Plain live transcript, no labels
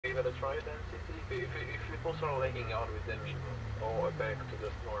gotta try it then, City. If people start lagging out with them, we go back to the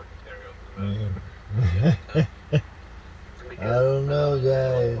north area of the map. I don't know,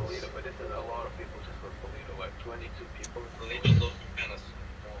 guys. But this is a lot of people just for Toledo, like 22 people. Toledo's kind of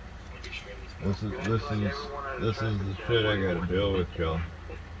small. This is the shit I gotta deal with, y'all.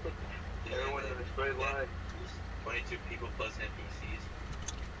 Everyone in a straight line. 22 people plus NPCs.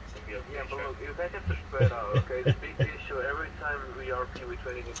 Yeah, but look, you guys have to spread out, okay? The big issue, every time we RP with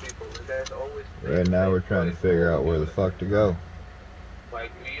 22 people, you guys always... Right now we're trying to figure out where the fuck to go.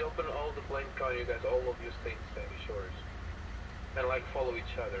 Like, we open all the blank car, you guys, all of you stay in Sandy Shores. And, like, follow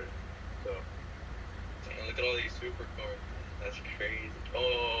each other, so... And look at all these supercars. That's crazy.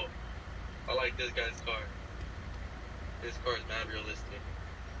 Oh, I like this guy's car. This car is mad realistic.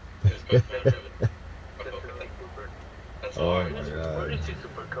 This car's mad realistic. That's hard. Where did you see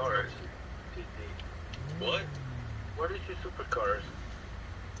supercars? What? Where did you see supercars?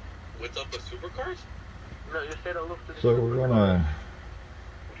 What's up with supercars? No, you said I looked at the So we're gonna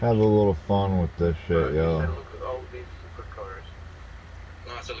have a little fun with this shit, yo. You said look at all these supercars.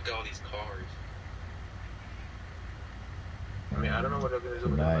 No, I said look at all these cars. I mean, I don't know what they're gonna do.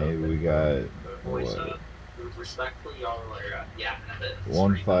 Tonight we got what? Respectfully, y'all are yeah.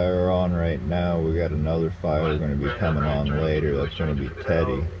 One fire on right now. We got another fire going to be coming on later. That's going to be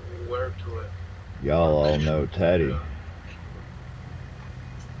Teddy. Y'all all know Teddy.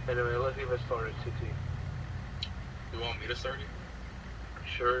 Anyway, let's even start at City. You want me to start it?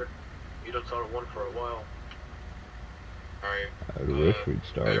 Sure. You don't start one for a while. Alright. I wish we'd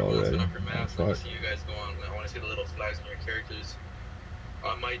start already. I want to see you guys go on. I want to see the little flags on your characters.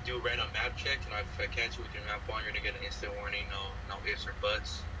 I might do random map checks, and if I catch you with your map on, you're gonna get an instant warning, no ifs or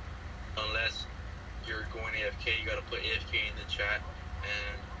buts. Unless you're going AFK, you gotta put AFK in the chat,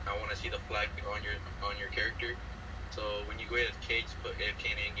 and I want to see the flag on your character. So when you go AFK, just put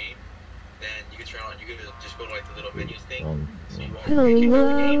AFK in game. Then you can turn on. You can just go to like the little menus thing. So you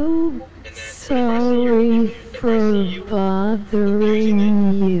won't Hello. Sorry for bothering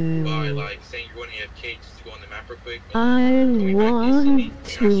you. By like saying you're going AFK, just to go on the map real quick. I want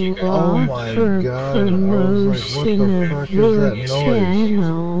to offer promotion of your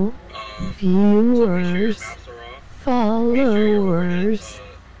channel. Viewers, followers,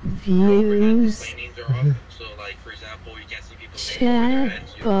 views,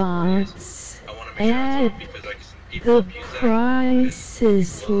 chatbots, at the price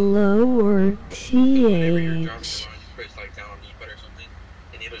is lower, TH.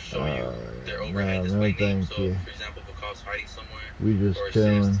 No, thank you. We just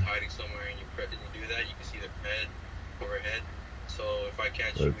chilling. I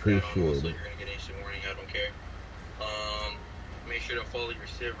appreciate it. You're gonna get instant warning. I don't care. Make sure to follow your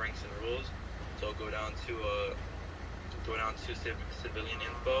civ ranks and rules. So go down to civilian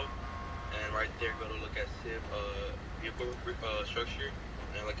info, and right there go to look at civ vehicle structure,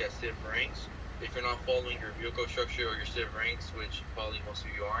 and look at civ ranks. If you're not following your vehicle structure or your civ ranks, which probably most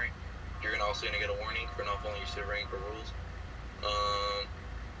of you aren't, you're also gonna get a warning for not following your civ rank or rules.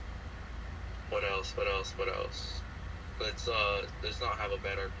 What else? Let's not have a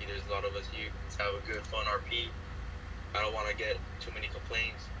bad RP. There's a lot of us here. Let's have a good, fun RP. I don't want to get too many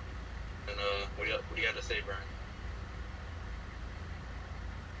complaints. And what do you have to say, Brian?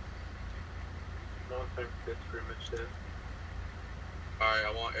 No, I think that's pretty much it. Alright,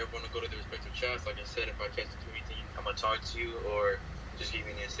 I want everyone to go to their respective chats. Like I said, if I catch anything, I'm gonna talk to you or just give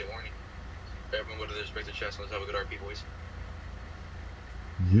me an instant warning. Everyone go to their respective chats and let's have a good RP, boys.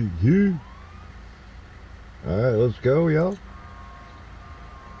 Yeah. Alright, let's go, y'all.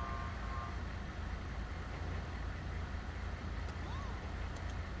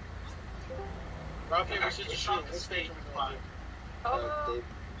 Rock, paper, scissors, shoot. What station we going to?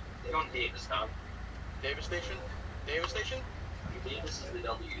 You're on Davis, huh? Davis Station? Davis Station? Davis is the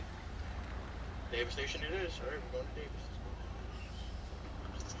W. Davis Station it is. Alright, we're going to Davis.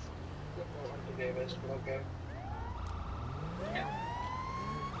 We're going to Davis, but okay. Yeah.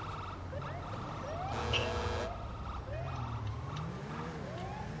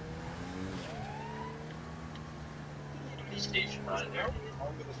 Station right there.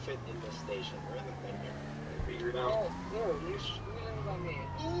 I'm gonna fit in the station. We're in the menu. Figure it out. Oh, no, you about me.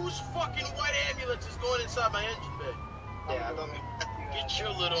 Whose fucking white ambulance is going inside my engine bay? Yeah, I don't know. Get your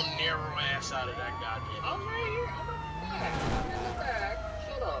little narrow ass out of that goddamn. I'm right here. I'm in the back.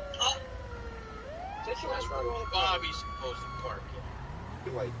 Shut up. That's where Bobby's supposed to park it.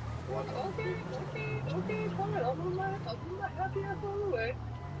 You're like, what? Okay, fine. I'll move my happy ass all the way.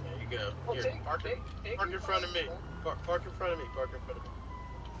 There you go. Here, park in front of me. Park in front of me.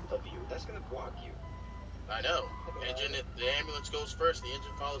 W, that's gonna block you. I know. Engine, the ambulance goes first, the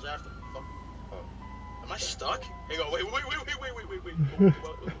engine follows after. Fuck. Oh. Am I stuck? Hang on, wait.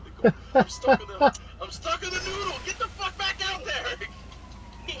 Go. I'm stuck in the noodle. Get the fuck back out there.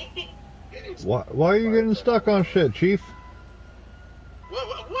 Why are you getting stuck on shit, Chief?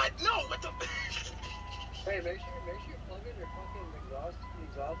 What? No, what the? Hey, make sure you plug in your fucking exhaust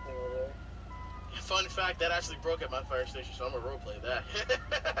thing over there. Fun fact, that actually broke at my fire station, so I'm gonna roleplay that.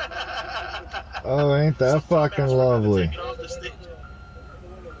 Oh, ain't that fucking lovely? Yeah,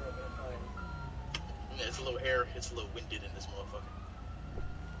 it's a little air. It's a little winded in this motherfucker.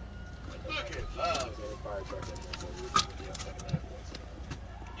 Look at that.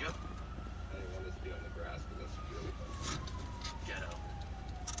 Yep. I didn't want this to be on the grass, but that's really fun. Ghetto.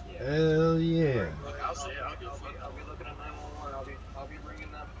 Hell yeah. Look, I'll say it. I'll be looking at 911. I'll be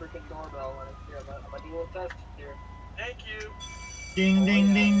ringing that freaking doorbell when it's here. I'm gonna do a little test here. Thank you. Ding,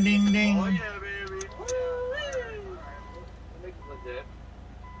 ding, ding, ding, ding. Oh yeah, baby. Woo! Alright, make it legit.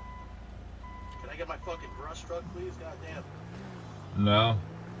 Can I get my fucking brush truck, please? Goddamn. No.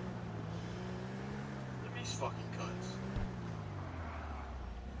 Look at these fucking cunts.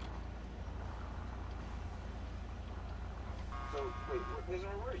 So, wait, where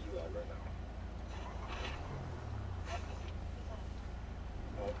are you at right now?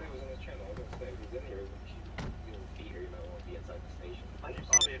 Oh, if it was in this channel, I was gonna say, if he's in here, you don't be here, you might want to be inside the station. I'll be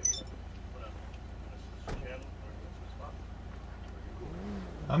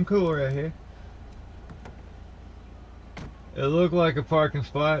I'm cool right here. It looked like a parking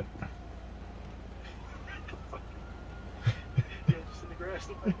spot. Yeah, just in the grass.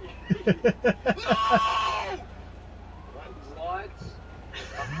 No! What?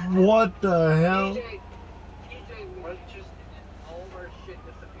 What the hell? TJ, what just all of our shit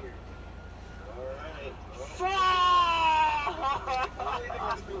disappeared? Alright. Fuck!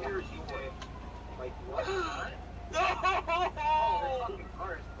 Like, what? No! Oh, the fucking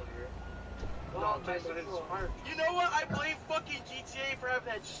car is clear. Well, you know what? I blame fucking GTA for having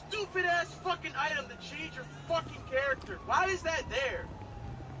that stupid ass fucking item to change your fucking character. Why is that there?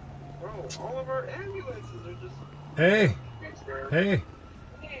 Bro, all of our ambulances are just... Hey,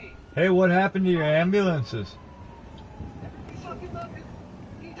 hey, what happened to your ambulances?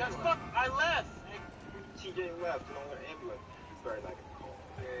 That's fuck. I left. TJ left and all our ambulances. He's very not gonna call.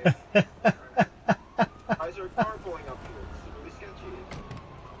 Why is there a car pulling up here? It's really sketchy.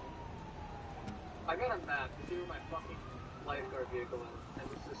 I got a map to see where my fucking lifeguard vehicle is, and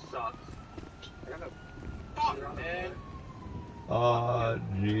this just sucks. I got a... Fuck, man. Oh,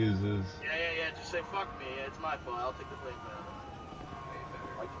 Jesus. Yeah. Just say fuck me. It's my fault. I'll take the blame for that.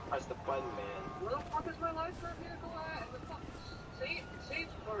 I press the button, man. Where the fuck is my lifeguard vehicle at? And the fucking safe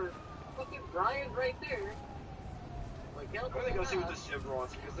for fucking Brian right there. Like, I'm gonna go see what the Civ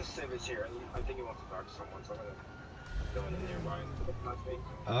wants, because the Civ is here, and I think he wants to talk to someone, so I'm gonna go in there, Brian.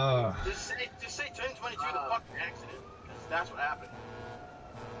 Just say 1022 the fucking accident, because that's what happened.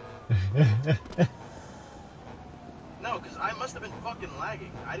 No, because I must have been fucking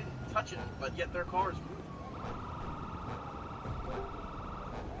lagging. I didn't touch it, but yet their cars moved.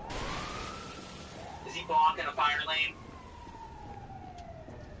 Is he blocking a fire lane?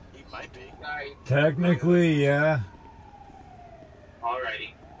 He might be. Technically, yeah.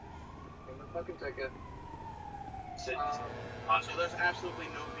 Alrighty. Give him a fucking ticket. So there's absolutely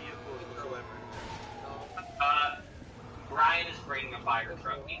no vehicles whatsoever. Brian is bringing a fire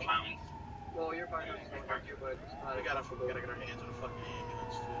truck. He found. Well, you're fine. But it's not. We gotta get our hands on a fucking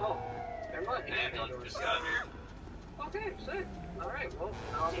ambulance, too. Oh, never mind. An ambulance just got here. Okay, sick. Alright, well,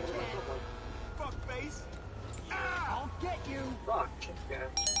 now I'm gonna look one. Fuck face! I'll get you! Fuck, yeah.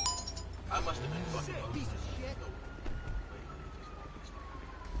 I must have been fucking close. Piece of shit!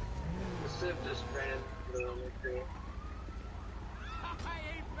 The Civ just ran the screen. I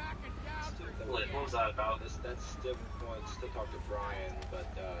ain't backing down! What was that about? That Civ wants to talk to Brian, but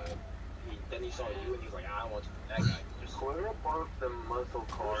then he saw you and he was like, I want to that guy. Just clear up both the muscle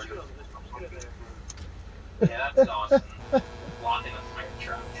cars. Yeah, that's awesome. Blocking a fire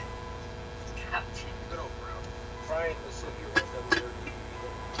truck. God Good old bro. Brian, the Civ here wants that weird.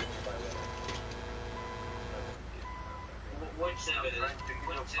 Which Civ it is? Which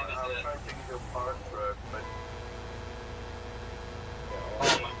Civ is it? Oh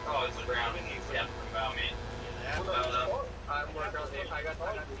my god, it's a brown and he's definitely about me. I'm working on the. I got the.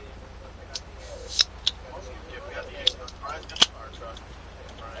 Yeah, we got the ambulance. Brian's got the fire truck.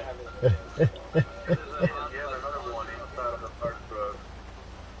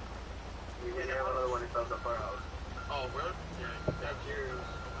 Oh, really? Yeah.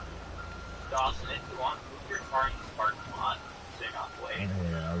 Dawson, if you want, move your car in this parking lot.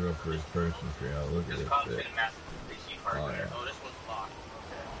 Yeah, I'll go first person for you. Look at this shit. Oh yeah. Oh, this one's locked.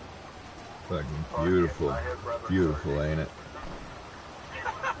 Fucking beautiful. Beautiful, ain't it?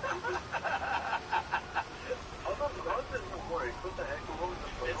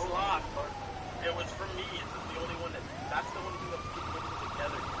 It's locked. It was from me. It's the only one that's the only thing that puts it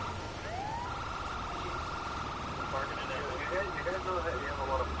together. Parking in there. You guys know that you have a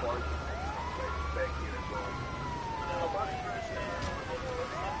lot of parking back here as well.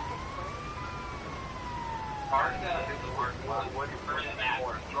 Park the parking lot. Further back.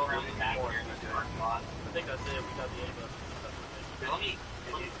 Go around the back here. There's a parking lot. I think that's it. We got the aim up. Let me.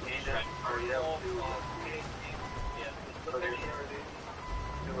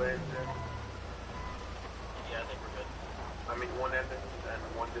 Yeah, I think we're good. I mean, one engine and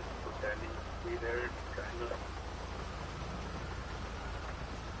one just pretending to be there, kind of.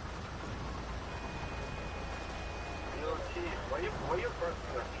 Yo, Chief, why you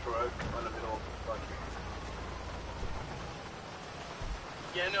parking a truck on the middle of the fucking...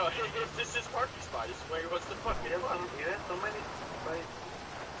 Yeah, no, this is parking spot. This is where he wants to fucking park. You have so many sites.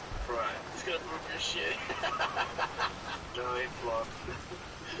 Right. He's gonna move your shit. No, it's locked.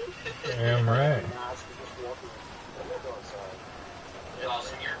 Damn right.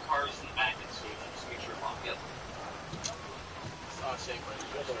 So your car's in the back of the station. Just make sure it's locked. Yep. Oh, same way. It's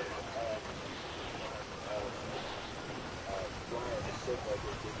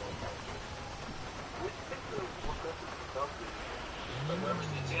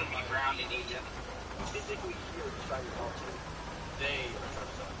gonna be ground in Egypt. Physically here, trying to talk to you. They are trying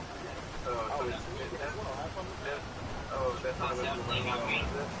to talk to you. That's not definitely about me.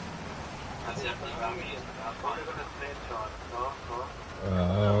 That's definitely about me. What are you gonna snitch on?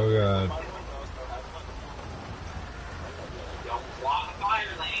 Oh god. Don't block a fire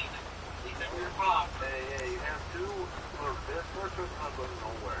lane. Leave it where you're popped. Hey, you have two, or this first one's not going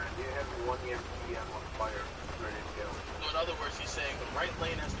nowhere, and you have one EMP and one fire ready to go. So in other words, he's saying the right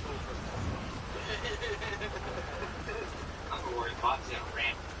lane has to go first. I'm worried about that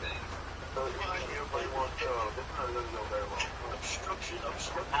ramp thing. So everybody wants this is not going to go very well. Obstruction.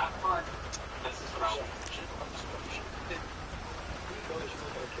 Have fun. That's his problem. Obstruction.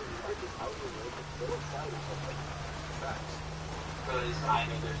 Because I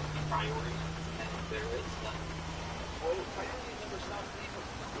know there's a priority, and there is none.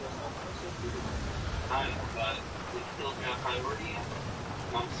 I know, but if it kills me on priority,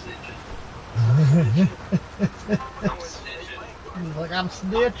 I'm snitching. I'm snitching. He's like, I'm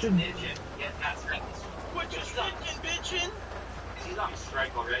snitching. Yeah, that's right. What you snitching, bitchin'? He's on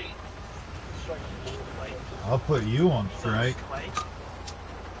strike already. I'll put you on strike.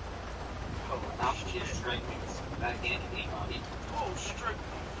 I'll put you on strike back in the game, Bobby. Oh, strike.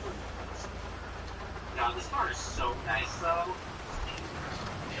 No, this car is so nice, though.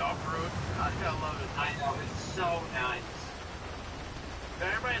 The off-road, I love it. I know, it's so nice.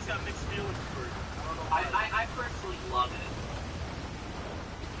 Everybody's got mixed feelings for it. I personally love it.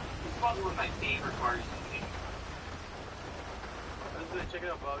 It's probably one of my favorite cars in the game. Let's go check it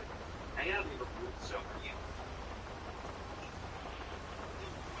out, Bobby. I gotta leave a boot so for you.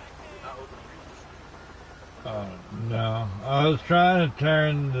 No. I was trying to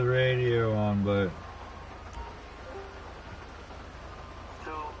turn the radio on, but...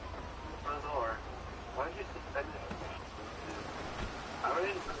 So, Razor, why did you suspend it? I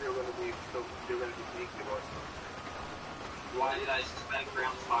didn't think they were going to be sneaky about it. Why did I suspend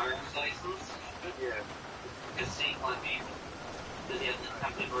Brown's firearms license? Yeah. Because Saint let me. Because he has an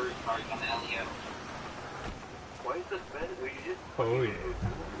attempted murder charge on Elio. Why suspend it? Well, you just... Oh, yeah.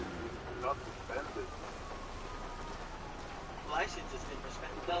 Not suspended. License is in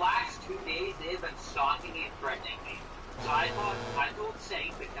respect. The last 2 days, they've been stalking me and threatening me. So I told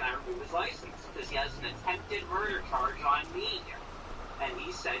Saint that can I remove his license? Because he has an attempted murder charge on me. And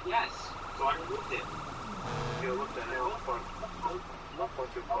he said yes. So I removed it. You looked at it, not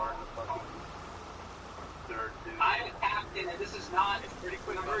put your car in the fucking dirt, dude. I'm a captain, and this is not an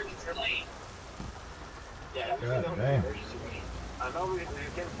emergency lane. Yeah, God damn. I know you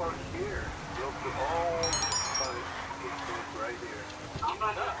can park here. Look to all the right here. I'm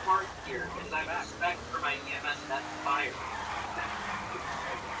not going to park here because I have respect for my EMS and that's fire.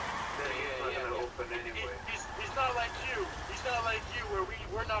 He's not gonna open anyway. He's not like you. He's not like you where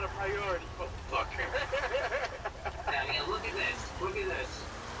we're not a priority, motherfucker. Yeah, I mean, look at this. Look at this.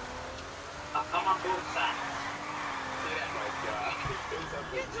 I'm on both sides. Oh my god.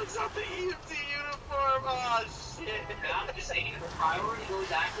 He took out the EMT uniform. Oh shit. And I'm just saying, if the priority goes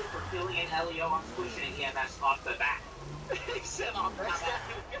active for killing an LEO, I'm pushing an EMS off the back. He said off the back.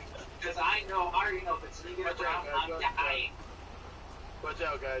 Because I already know if it's leaving around, I'm dying. Watch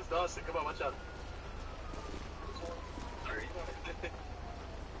out, guys. Dawson, come on, watch out.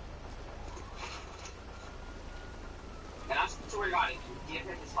 And I swear to God, if you give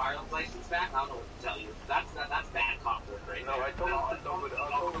him his firearms license back, I don't know what to tell you. That's bad cop work right No, there. I told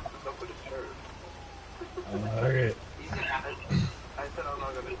him to dump it his shirt. Okay. He's gonna have to... I said I'm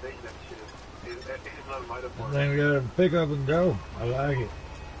not gonna take that shit. He's not my department. Then we gotta pick up and go. I like it.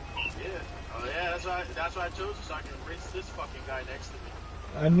 Yeah. Oh yeah, that's why I chose you, so I can race this fucking guy next to me.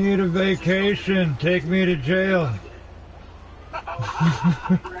 I need a vacation. Take me to jail.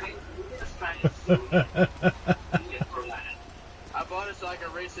 Right? Just trying to sue you for that. I bought it so I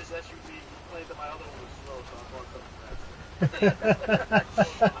can race this SUV. He claimed that my other one was slow, so I bought something fast.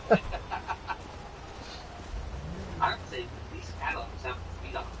 I would say these Cadillacs have to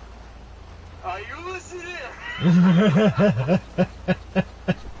speed up. Are you listening?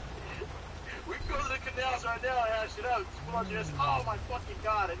 We can go to the canals right now and hash it out. Just pull out your SUV. Oh my fucking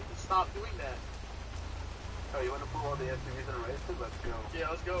god, I need to stop doing that. Oh, you wanna pull all the SUVs and race it? Let's go. Yeah,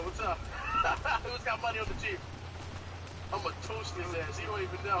 let's go. What's up? Who's got money on the Jeep? I'm gonna toast his ass. He don't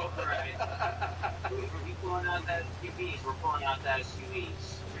even know. Right. We're pulling out that SUVs. We're pulling out that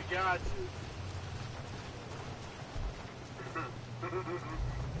SUVs. We got to.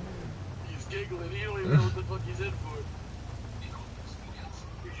 He's giggling. He don't even know what the fuck he's in for.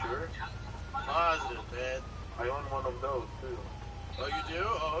 You sure? Positive, man. I own one of those too. Oh, you do?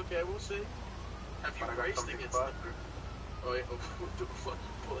 Oh, okay. We'll see. Have you I got raced something against them? faster. Oh, wait. What the fuck?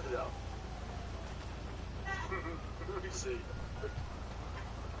 You pull it out. Let me see.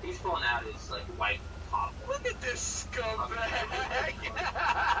 He's pulling out his like white top. Look at this scumbag!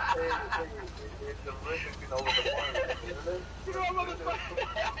 It's the difference between all of the ones, isn't it? You know, motherfucker!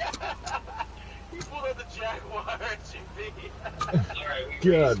 He pulled out the Jaguar SUV. Alright,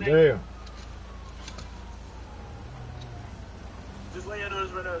 God damn. Just let you know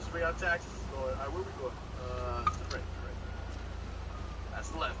this right now, so we got taxes going. Alright, where we going? To the right,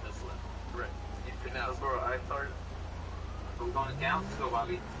 That's left, Right. Now, bro, I started. Are we going down? Let's go,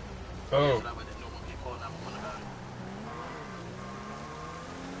 Bobby. So Oh. that way no one can call 911 about it.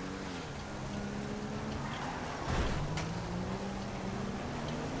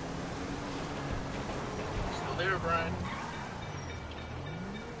 Still there, Brian?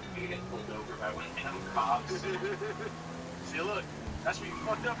 You get pulled over by one of them cops. See, look, that's where you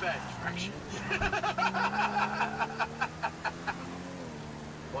fucked up at. Traction.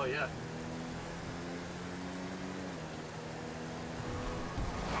 Oh, yeah.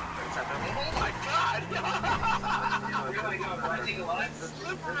 Oh my god! We're gonna go running a lot.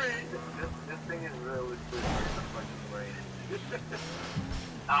 Slippery! This thing is really good for the fucking brain.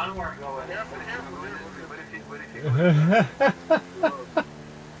 I don't want to go in. Careful. What if you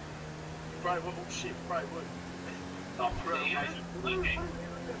Probably would. Oh shit, probably would. Stop for the okay.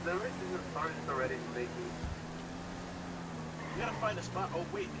 The race is already making. You gotta find a spot. Oh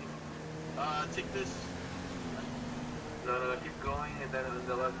wait. Take this. No, keep going, and then in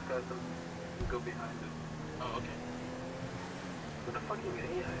the last custom, you go behind it. Oh, okay. What the fucking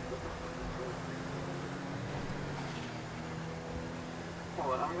AI?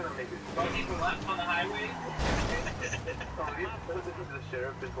 Hold on, I'm gonna make it. Go keep left on the highway. Oh, this is the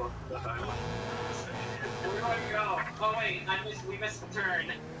sheriff is walking the highway. Where do I go? Oh wait, we missed the turn.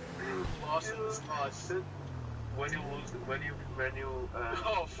 Lost in this loss. When you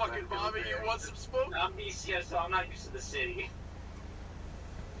oh, fucking Bobby, you want some smoke? I'm BCS, so I'm not used to the city.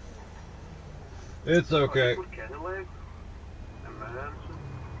 It's okay. Cadillac? Man.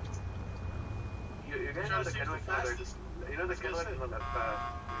 You guys know the Cadillac you know the Cadillac is not that fast.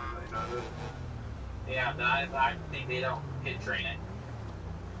 You know this? Yeah, but I think they don't hit train it.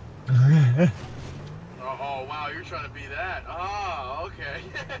 Oh, wow, you're trying to be that. Oh, okay.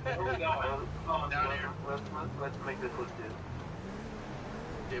 Where are we going? Down here. Let's make this legit.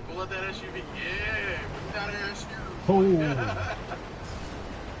 Yeah, pull out that SUV. Yeah, put down that SUV. Oh.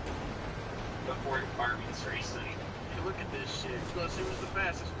 The Ford Department's racing. Hey, look at this shit. You're gonna see who's the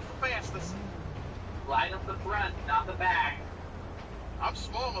fastest. Who's the fastest? Line up the front, not the back. I'm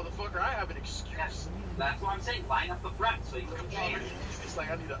small, motherfucker. I have an excuse. That's what I'm saying. Line up the front so you can change. It's like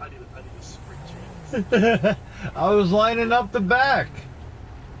I need a sprint change. I was lining up the back.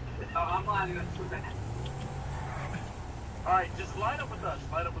 Oh, I'm lining up the back. Alright, just line up with us.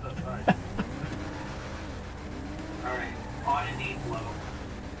 Alright. Alright. On and eight low.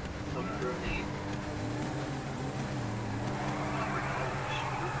 Look for an eight.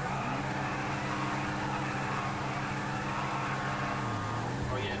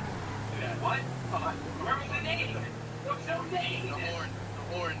 Oh yeah. Do that. What? Where was the name? What's no name? The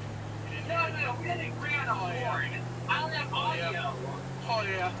horn. No, we didn't agree on a horn. I don't have audio. Oh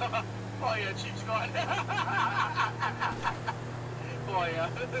yeah. Oh yeah, Chief's gone. Oh yeah.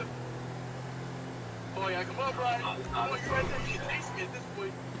 Oh yeah, come on, Brian. Come on, you're right there. You can taste me at this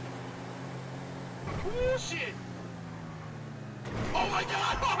point. Oh shit. Oh my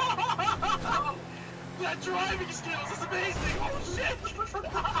god. That driving skills is amazing. Oh shit.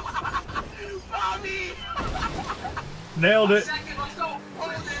 Bobby. Nailed it. Second, let's go.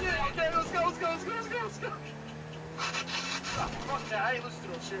 Oh shit. Okay, let's go. Oh, fuck that. I ain't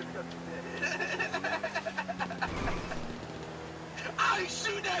listening to no shit. Oh, he's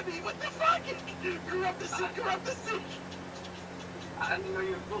shooting at me. What the fuck? Grew up the seat. I didn't know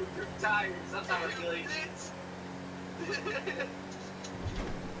you were pulling through tires. That's how it feels.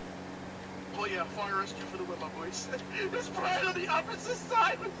 Oh yeah, fire rescue for the win, my boys. There's Brian on the opposite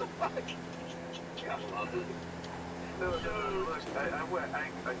side. What the fuck? I love it. No, look, I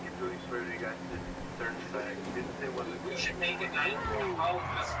can really swear to you guys to turn back. Didn't say what We should make it night. All of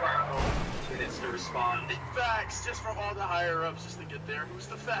us are 2 minutes to respond. Facts, just for all the higher ups, just to get there. Who's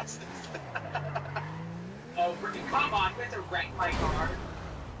the fastest? Oh, come on, you have to wreck my car.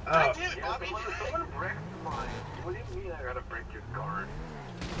 God damn it, yeah, Bobby. someone wrecked mine. What do you mean I gotta break your car?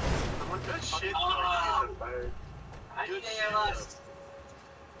 Someone Good shit. Oh, I Good need shit. ALS.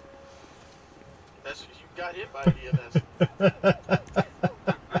 That's you got hit by EMS.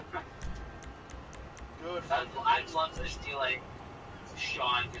 Good. I'd love to see like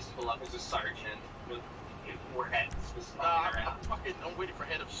Sean just pull up as a sergeant with 4 heads just fucking around. I'm waiting for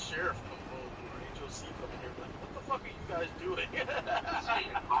head of sheriff to come home or HOC coming here. Like, what the fuck are you guys doing? He's not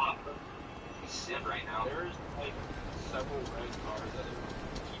even off. He's sick right now. There's like several red cars that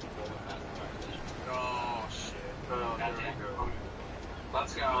keep going past the fire station. Oh shit. Oh, there we go.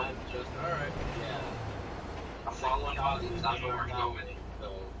 Let's go. Just Alright. yeah. I'm following Ozzy. He's not where we're going. So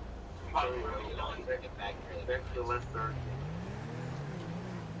I'm I'm sure going. you'll get back here. Back to the left third.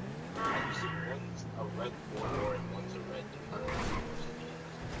 Obviously, one's a red 4-door and one's a red 2-door.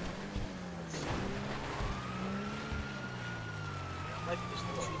 Like this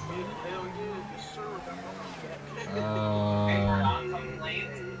little shit. Hell yeah, yes sir. Hey, we're on some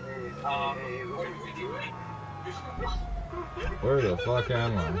lanes. What are we doing? Where the fuck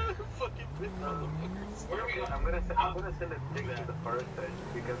am I? Fucking big motherfuckers. Where are we going? I'm gonna send a thing to the fire station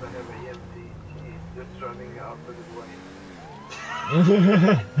because I have a EMT. He's just running out of his way.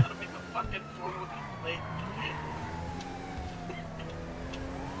 Gotta make a fucking forward late.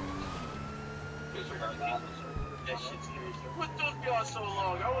 Disregard that. That shit's crazy. What took y'all so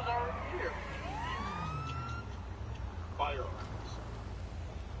long? I was already here. Firearms.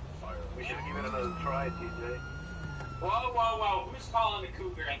 We should give it another try, TJ. Whoa. Who's calling the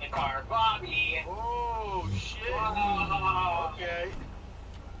cougar in the car? Bobby! Oh shit. Whoa. Okay.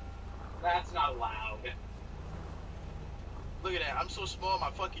 That's not loud. Look at that. I'm so small, my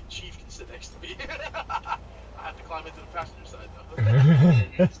fucking chief can sit next to me. I have to climb into the passenger side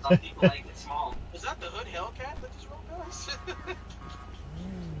though. Some people like it small. Is that the hood Hellcat that just rolled past?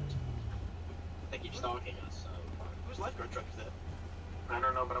 They keep stalking us, so. Whose lifeguard truck is that? I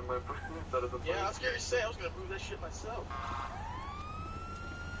don't know, but I'm gonna push him instead of the Yeah, I was scared to say I was gonna move that shit myself.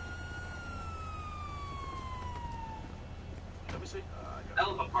 Let me see.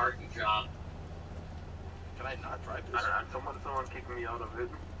 Hell of a parking job. Can I not drive I this? don't know, someone kicked me out of it.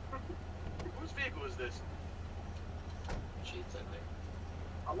 Whose vehicle is this? Cheats, I think.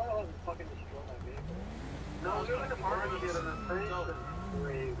 I'm not letting fucking destroy my vehicle. No, you're in the parking here in the station.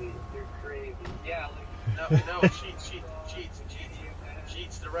 Crazy. You're crazy. Yeah, like. No,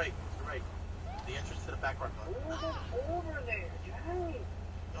 cheats to the right, The entrance to the back parking lot. Over there, Johnny.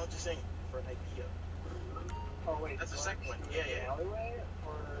 No, I'm just saying, for an idea. Oh, wait. That's the second one. The Yeah. alleyway?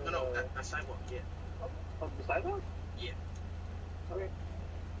 Or No, that sidewalk, yeah. Oh, the sidewalk? Yeah. Okay.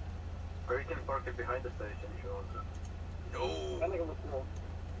 Or you can park it behind the station if you want to. No. I think it looks cool.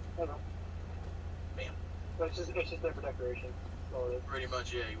 I don't know. Bam. But it's just there for decoration. That's all it is. Pretty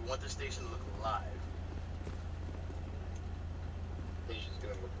much, yeah. You want the station to look alive. Station's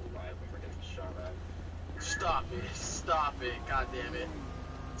gonna look alive when we're getting shot at. Stop it. God damn it.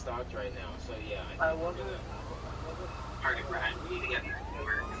 It's stopped right now, so yeah. I wonder. Alright, Brad, we need to get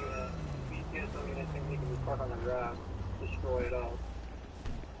over. We can just park on the grass, destroy it all.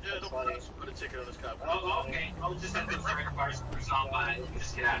 Yeah, That's don't funny. put a ticket on this cop. Oh, okay. I'll just have those red cars cruise on by and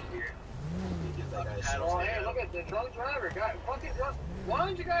just get out of here. Get that guy Paddles. Oh, hey, look at the drunk driver. Why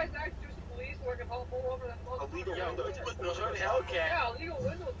don't you guys act just police so I can pull over that motherfucker? Illegal Yo, window what's tint. with the hood Hellcat? Yeah, illegal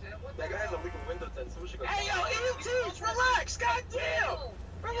window tint. What That the guy has a hell? legal window tint. Someone should go. Hey, yo, EMTs, relax, goddamn!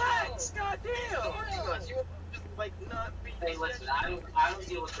 Relax, goddamn! Jesus, you just like not be. Hey, listen, I don't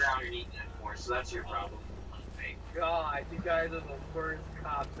deal with ground or anything anymore, so that's your problem. Hey. god, you guys are the worst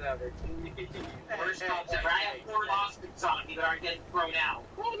cops ever. Worst cops ever. I have 4 lawsuits on me that aren't getting thrown out.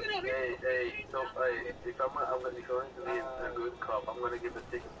 Hey, so, if I'm going to be a good cop, I'm going to give a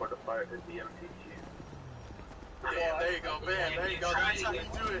ticket for the fire at the MTG. Yeah, there you go, man. There you go. That's how you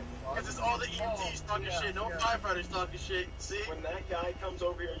do it. Because it's all the EMTs talking shit, no firefighters talking shit. See? When that guy comes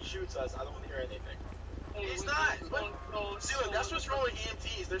over here and shoots us, I don't want to hear anything. He's not. See, look, that's what's wrong with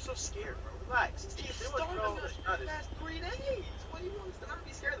EMTs. They're so scared, bro. Relax. He started the past 3 days. What do you want to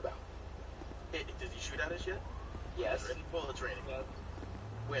be scared about? Did he shoot at us yet? Yes. Ready? Bullet training.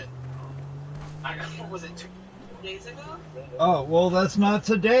 When? What was it, 2 days ago? Oh, well, that's not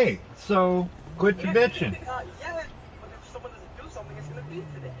today. So, quit your bitching. Not yet, but if someone doesn't do something, it's going to be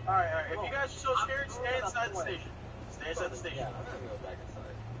today. Alright. If you guys are so scared, stay inside the station. Stay inside the station. Yeah, I'm going to go back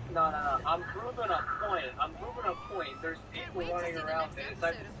inside. No. I'm proving a point. There's people running around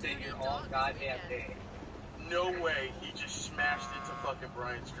inside the station all goddamn day. No way he just smashed into fucking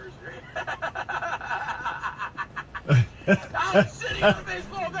Brian's cruiser. I'm sitting on the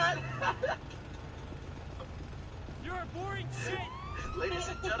baseball bat. You're a boring shit. Ladies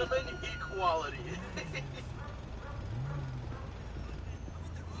and gentlemen, equality.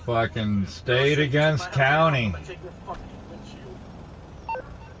 Fucking state against county. I'm gonna take your fucking windshield.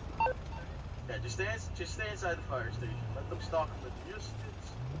 Yeah, just stay inside the fire station. Let them stalk them with you.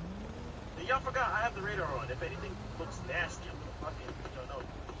 And y'all forgot I have the radar on. If anything looks nasty, I'm gonna fucking know.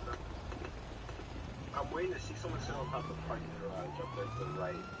 I'm waiting to see someone sit on top of the parking garage up there to the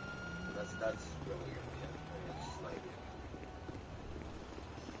right. And that's really going to be it. I mean, it's like...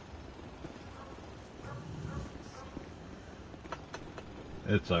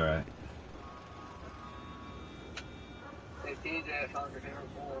 It's alright. Hey, TJ, I found your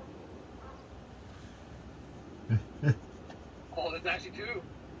favorite pole. Oh, there's actually 2. You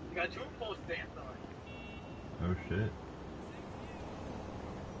got 2 poles stamped on. Oh shit.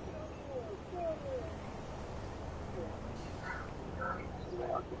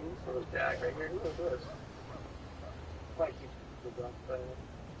 Little Jack right here. Look at this. Like you the dump thing.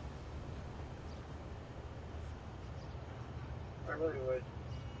 I really would.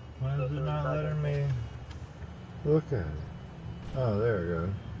 Why is it not letting me look at it? Oh, there it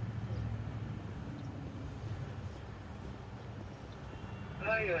goes.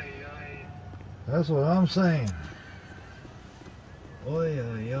 Ay. That's what I'm saying. Oi,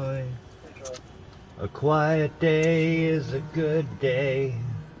 oi, oi. A quiet day is a good day.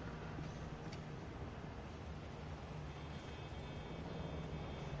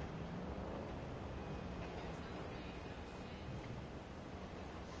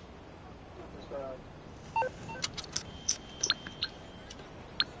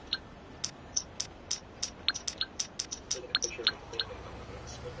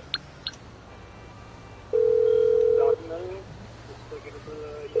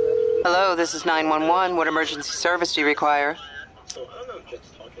 Hello, this is 911. What emergency service do you require? So, I don't know if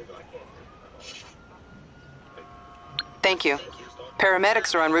Jet's talking, but I can't hear. Thank you.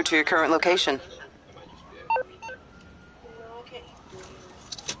 Paramedics are en route to your current location.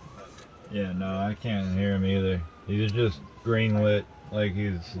 Yeah, no, I can't hear him either. He's just green lit, like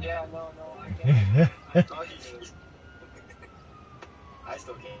he's... Yeah, no, I can't. I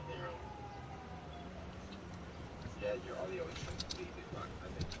still can't hear him. Yeah, your audio is completely fucked. I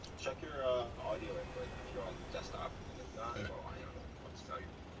think. Check your audio input if you're on desktop. If not, well, I don't know what to tell you.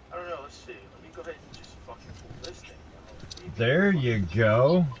 I don't know, let's see. Let me go ahead and just fucking pull this thing out. There you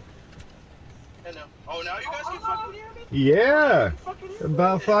go. I know. Oh, now you guys can fucking hear me? Yeah! Fucking hear me?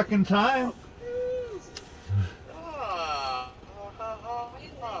 About fucking time.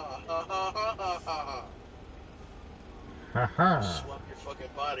 Haha. Swap your fucking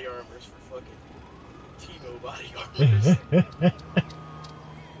body armors for fucking Timo body armors.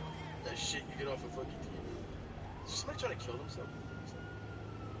 That shit you get off of fucking Timo. Is somebody trying to kill themselves?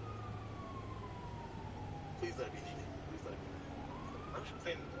 Please let it be needed. Please let it be. I'm just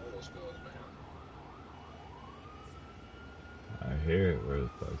playing normal spells, man. I hear it. Where the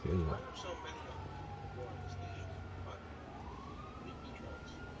fuck is Why it? are so many on the station?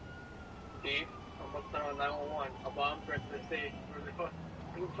 Trucks. Steve, I'm looking on 911. A bomb threat to the stage where the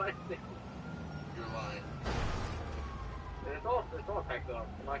fucking fire station. You're lying. And it's all packed up.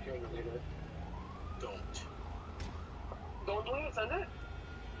 I'm actually going to delete it. Don't. Don't delete it, send it?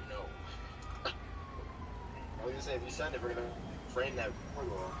 No. I was gonna say, if you send it, we're gonna frame that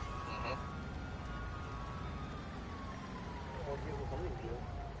portal off. Or give it something to do.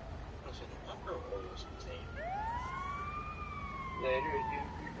 Listen, I'm pro oils contain. Yeah,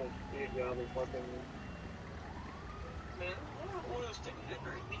 you job is fucking... Man, a lot of oils take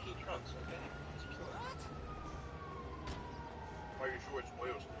very leaky trucks, okay? Just chill out. Are you sure it's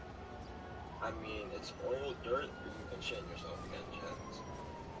oil? I mean, it's oil, dirt, you can shit yourself again, chance.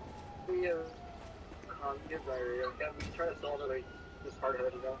 Yeah. Get diarrhea. Yeah, we try to solve it like this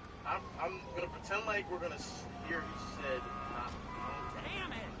hard-headed, you know? I'm gonna pretend like we're gonna hear he said not.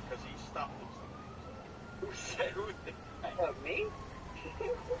 Damn it! Because he stopped himself. Who said who? Me?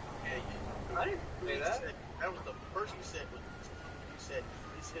 Yeah, I didn't say that. Said, that was the first he said. He said,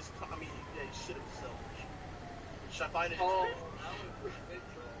 it's his, I mean, yeah, he shit himself. Should I find it? Oh,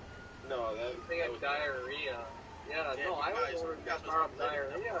 no, that was diarrhea. Yeah, no, I was ordered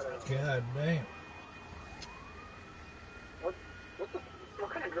diarrhea. God damn. What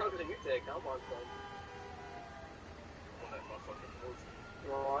kind of drugs do you take? I'm on some. On that motherfucking morphine. You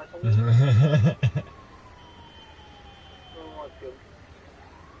wanna watch something? Oh, what's good?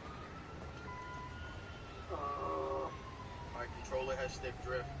 My controller has stick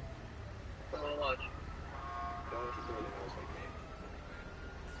drift. So much. don't know if you really knows like me.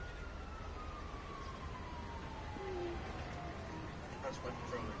 That's my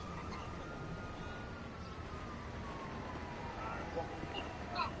controller.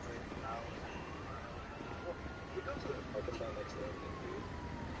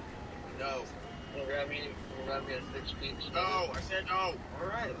 No. You grab me a 6-speed. No, I said no.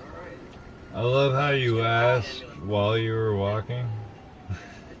 Alright. I love how you asked while you were walking.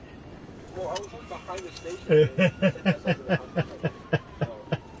 Well, I was like behind the station.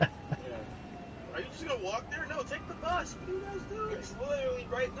 Are you just gonna walk there? No, take the bus. What are you guys doing? It's literally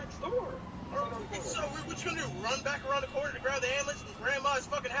right next door. So, what you gonna do? Run back around the corner to grab the ambulance and grandma is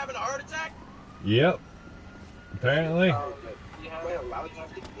fucking having a heart attack? Yep. Apparently. You have Wait, allowed you to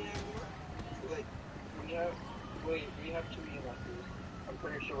take the ambulance? Like, we have 2 EMSs. I'm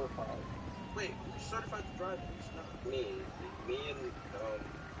pretty sure we're fine. Wait, who's certified to drive? Who's not? me and,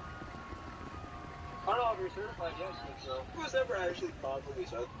 I don't know if you're certified, yes, I think so. who was ever actually properly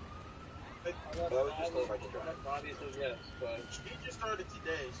certified? But I was just told if I can drive. Bobby says yes, but... She just started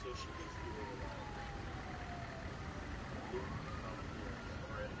today, so she needs to be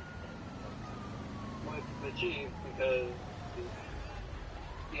with the chief, because...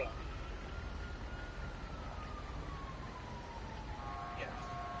 Yeah. Yes.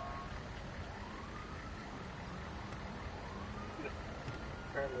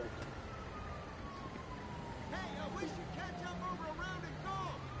 Apparently. Hey, we should catch up over around and go.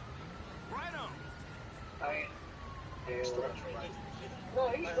 Right on. No, he's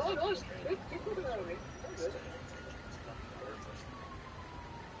looking at me. I'm good.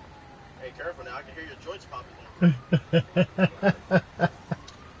 Hey, careful now. I can hear your joints popping.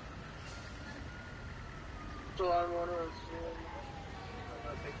 So I'm going to assume I'm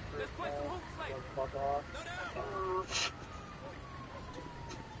going to take the Let's quit the whole fight. fuck off. No,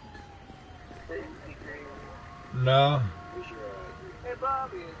 Safety green. No. Hey,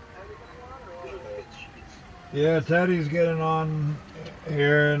 Bobby, is everything on or what? Yeah, Teddy's getting on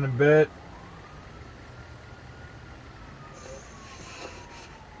here in a bit.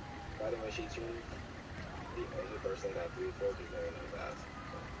 By the way, she tuned the only person that blew for is knowing his ass.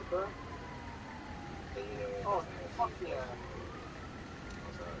 Huh? And you know Oh, fuck yeah.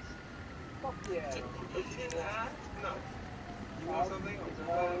 Fuck yeah. You didn't ask? No. You want something?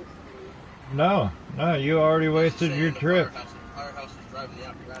 No, you already wasted your trip. Firehouse is driving the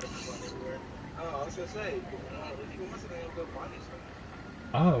apparatus everywhere. Oh, I was gonna say, if you want something, I'll go buy you something.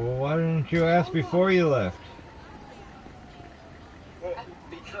 Oh, well, why didn't you ask before you left? Well,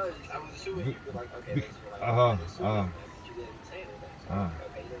 because I was assuming you'd be like, okay, thanks for like, you didn't say anything. So, okay,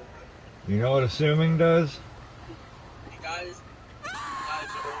 you didn't know. You know what assuming does? You guys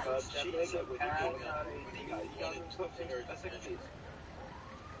are She said, what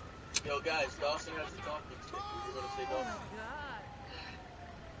Yo, guys, Dawson has to talk to you. You're gonna say Dawson.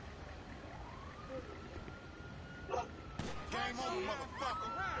 game over, motherfucker.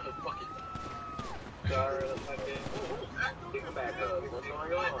 Fuck it. Sorry, that's my kid. Come back up. What's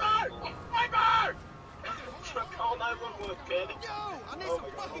going on? Sniper! Call 911, panic. Yo, I need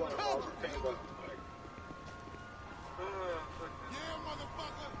some fucking cover. Yeah,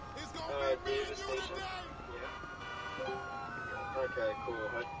 motherfucker. It's gonna be me and you today. Okay, cool.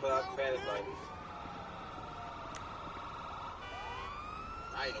 Put out panic button.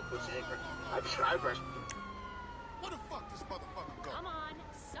 I ain't no pussy. I pressed. Where the fuck this motherfucker go? Come on,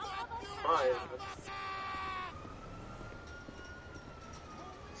 some of us Fine. have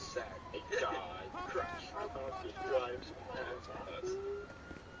Sad. God. Crash. Drives past us.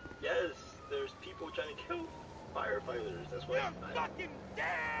 Yes, there's people trying to kill firefighters. That's why I'm fucking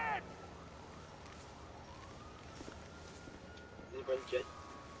dead! Anybody get?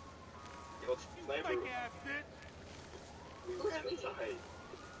 Yo, sniper. Fake ass bitch. We ran inside.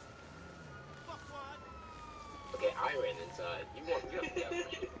 Okay, I ran inside. You want me up there?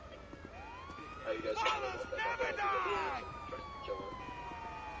 Oh, you guys trying to kill him.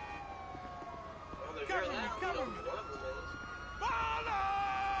 Oh, they're here now. One of them is.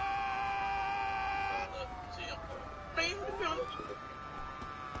 See him. Bang the gun.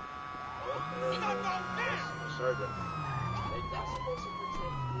 Sergeant. That's supposed to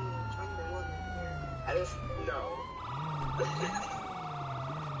protect you. I'm the woman here. I just no.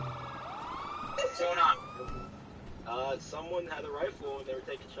 What's going on? Someone had a rifle and they were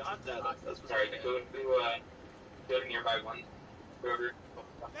taking shots at us. That's what's sorry, happening. go to nearby one. Whoever.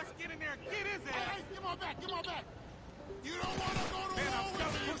 Let's get in there and get his ass. Hey, come on back, come on back. You don't want to go to war. Man, I'm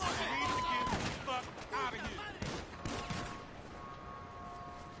telling you, we need to get the fuck out of here.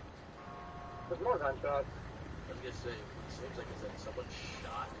 There's more gunshots. I was gonna say, it seems like it's like someone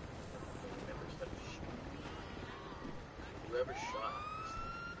shot. Whoever shot.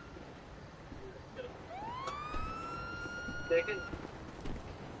 They can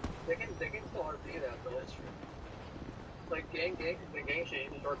still RP that though. That's true. Like the gang shit, you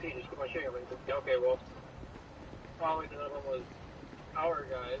just RP, just keep on shooting everything. Okay, well, probably the other one was our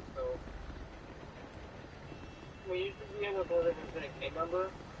guys, so we used to be able to live in a gang member.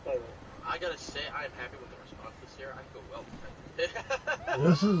 So I gotta say, I'm happy with the response this year. I feel well defended.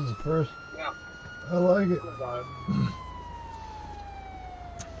 This is the first. yeah, I like it.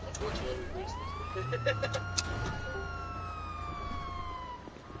 Unfortunately, we reached this.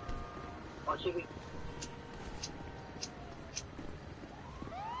 oh, should we?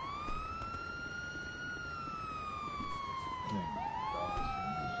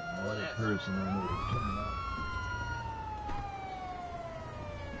 Another person I need to turn up.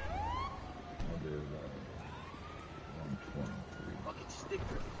 I'll do 123. Fucking stick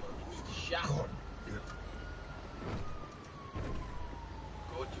drift. He needs a shot. God, yeah.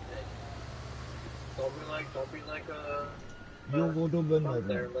 Go to bed. Don't be like a. You'll go to bed, my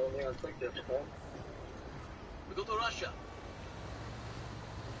There, friend. let me on quick this, okay? We go to Russia.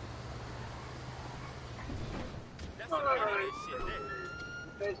 That's Alright. shit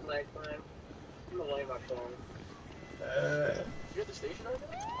there. It's nighttime. I'm gonna lay my phone. You at the station right now?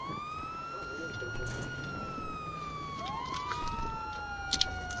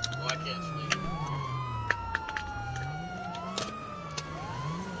 Oh, I can't sleep.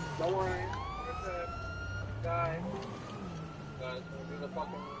 Don't worry. There's a guy. Guy's gonna do the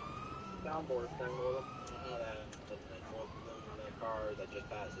fucking soundboard thing with him. Both of them in that car that just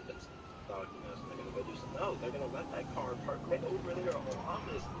passed it. That's stalking us. They're gonna go do some. No, they're gonna let that car park right over there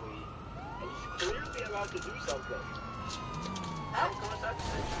honestly. And he's clearly about to do something. How come it's at the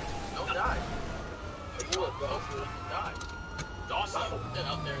station? Don't die. You will fucking die. Dawson get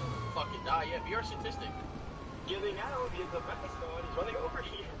out there and fucking die. Yeah, be our statistic. Getting out, he has a vest on. He's running over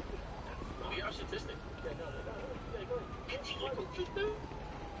here. Be our statistic. Yeah, no. Yeah, go ahead.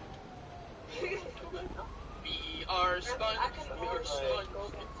 Be our sponge. Be our sponge.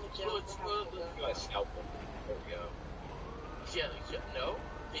 You gotta scalp him. There we go. Yeah, no.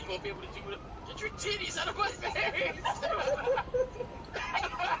 You won't be able to do it. Get your titties out of my face!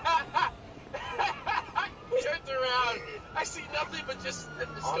 He turned around. I see nothing but just the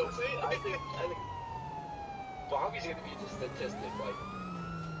scope. I think Bobby's gonna be just a statistic, like.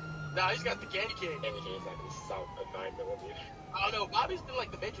 Nah, he's got the candy cane. Candy cane's not gonna stop a 9mm. Oh no, Bobby's been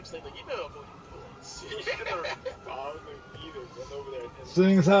like the Matrix lately. You know avoiding bullets.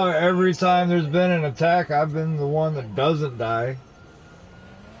 Seeing as how every time there's been an attack, I've been the one that doesn't die.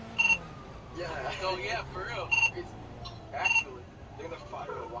 Yeah. Oh yeah, for real. It's actually they're gonna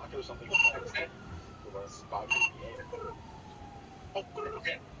fire a rocket or something. Bobby in the air. Oh,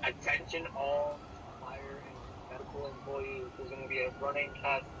 okay. Attention all fire and medical employees. There's going to be a running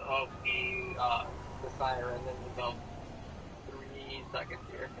test of the siren in about 3 seconds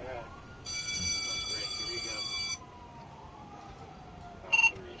here. Yeah. Great, here we go. Not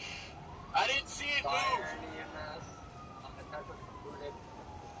 3. I didn't see it move! Fire and EMS. Test was concluded.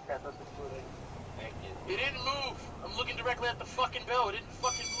 Test was concluded. Thank you. It didn't move! I'm looking directly at the fucking bell. It didn't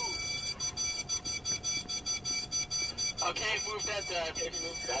fucking move. Okay, move that time.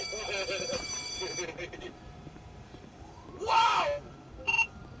 Move that time. Wow!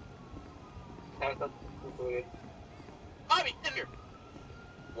 Test was concluded. Bobby, in here.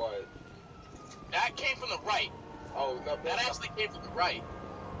 What? That came from the right. Oh, no. That actually came from the right.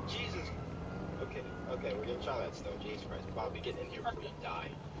 Jesus. Okay, we're gonna try that still. Jesus Christ. Bobby, get in here before you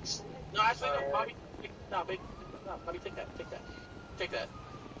die. No, actually, no, Bobby. Bobby, take that.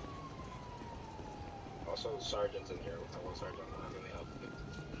 Also, Sergeant's in here. I want Sergeant. I'm gonna help you.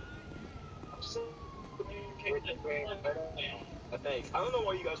 I'm so Thanks. I don't know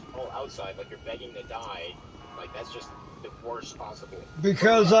why you guys are all outside, like you're begging to die. Like, that's just the worst possible.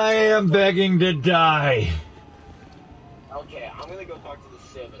 Because I am begging to die. Okay, I'm gonna go talk to the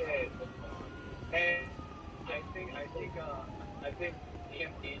Civ. Hey, I think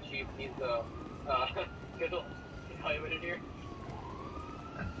EMT chief needs a evaluated here.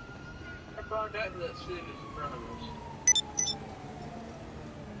 I found out that Civ is in front of us.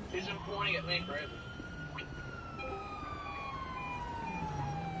 He's pointing at me forever.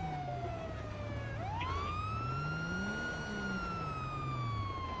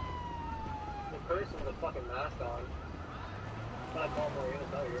 The person with a fucking mask on. Not calling for you to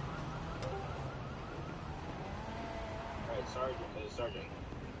tell you. Alright, Sergeant.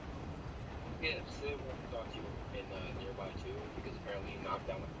 Yes. Civ wants to talk to you in nearby too, because apparently you knocked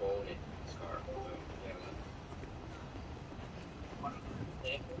down a pole and hit his car. So, yeah.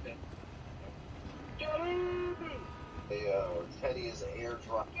 Hey, Teddy is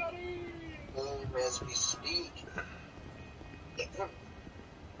airdrop. As we speak.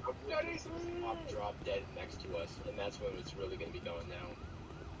 Drop dead next to us, and that's when it's really going to be going down.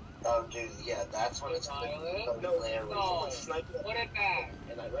 Oh, dude, yeah, that's when it's No, put it back.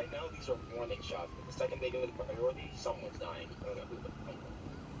 And right now, these are warning shots, but the second they go to priority, someone's dying. I don't know who, but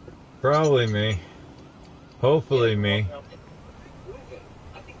Probably me. Hopefully me.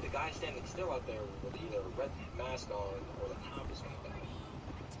 I think the guy standing still out there with either a red mask on or the cop is going to die.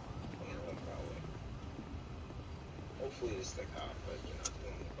 Probably. Hopefully it's the cop, but you know, it's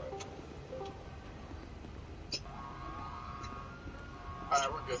going to probably.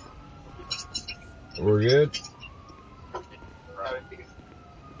 Alright, we're good. We're good? Right.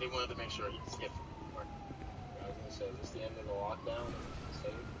 They wanted to make sure he skipped. I was going to say, is this the end of the lockdown?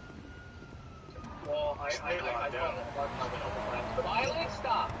 Well, I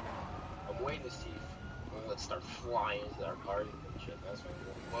stop. I'm waiting to see if let's start flying into our cars and shit. That's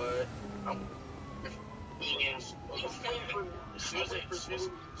what I'm. As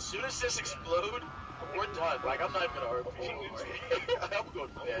soon as this explode, we're done. Like, I'm not even gonna RP anymore. I'm going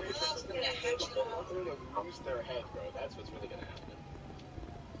to bed. Who's their head, bro? That's what's really gonna happen.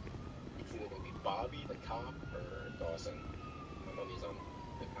 It's either gonna be Bobby, the cop, or Dawson. I know he's on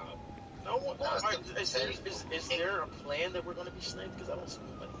the cop. No one. Is there a plan that we're gonna be sniped? Because I don't see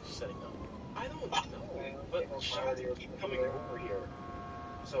nobody setting up. I don't know. But shots keep coming over here.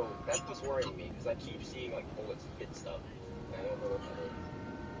 So that's what's worrying me, because I keep seeing like bullets hit stuff. And I don't know what to do.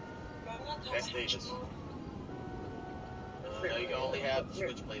 That's Davis. No, you can only have the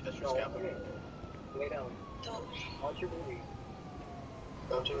switchblade. That's your scalpel. Lay down. Watch your movie.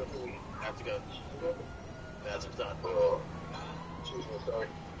 Don't do it for me. I have to go. That's what's done. Oh. Excuse me, sorry.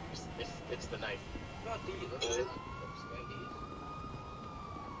 It's the knife. Not these.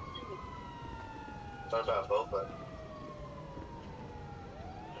 Sorry about both, but.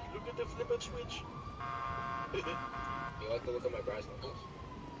 Look at the flip and switch. You like to look at my brass knuckles?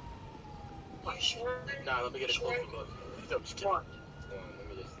 Nah, let me get a closer look. No, just kidding. Hold on, let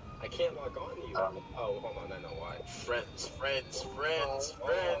me just. I can't lock on to you. Oh, hold on, I know why. Friends.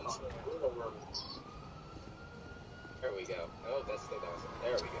 There we go. Oh, that's still awesome.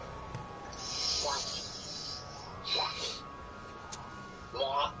 There we go.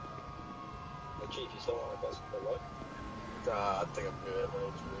 The chief, you still want to bust for what? I think I'm good. I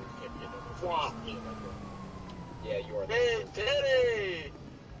really can't get no. Yeah, you are. Hey, Teddy!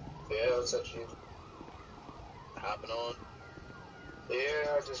 Yeah, what's up, chief? Hopping on.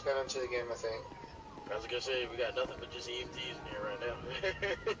 Yeah, I just got into the game, I think. I was gonna say, we got nothing but just EMTs in here right now.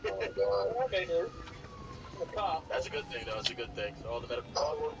 Oh my god. That's a good thing, though. It's a good thing. So all the medical.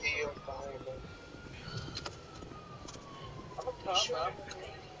 Oh, dear. I'm a cop, bro.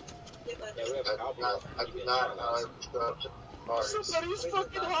 Yeah, we have a cop. I did not Somebody's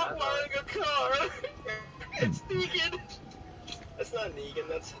fucking hotwiring a car. It's Negan. That's not Negan.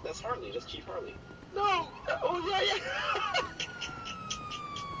 That's Harley. That's Chief Harley. No. Oh yeah.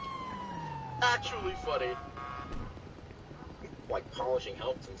 Actually funny. Like polishing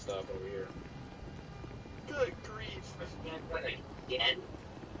helmets and stuff over here. Good grief. Again?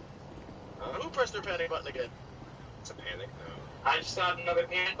 Who pressed their panic button again? It's a panic. No. I just saw another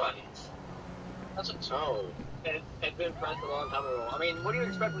panic button. That's a It's been pressed a long time ago. I mean, what do you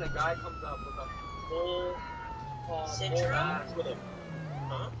expect when a guy comes up with a full mask with a...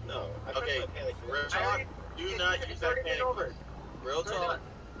 Huh? No. Okay, real talk, do not use that panic button. Real talk,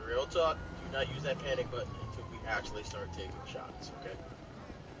 do not use that panic button until we actually start taking shots, okay?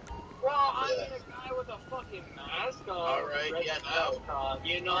 Well, I mean, a guy with a fucking mask on. Alright, yeah, no.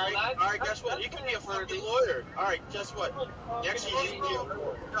 You know, Alright, guess what? You can be a fucking lawyer. Alright, guess what? Next close call.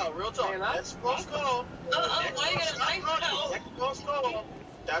 No, real talk. Next close call. Next close call.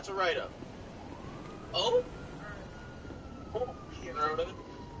 That's a write-up. Oh?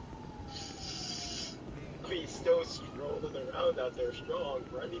 He's still strolling around out there strong,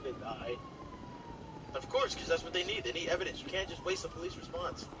 ready to die. Of course, because that's what they need. They need evidence. You can't just waste a police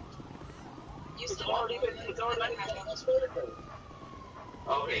response. It's already been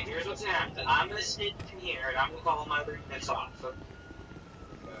Okay, here's what's gonna happen. I'm gonna sit in here and I'm gonna call my next off.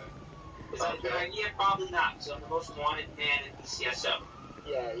 Is that a good idea? Probably not, because I'm the most wanted man in DCSO.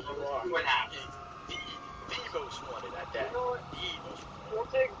 Yeah, you are. What happened? The most wanted at that. You know what?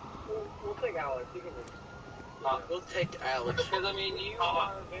 We'll take Alex. You can we'll take Alex. Because, I mean, you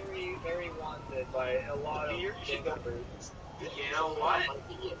are very, very wanted by a lot of members. You know what?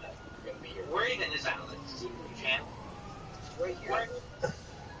 Where even is Alex? Is he in the channel? Right here.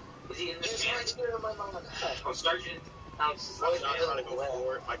 Is he in the channel? Right here in my mom. Oh, Sergeant Alex is I'm not trying to go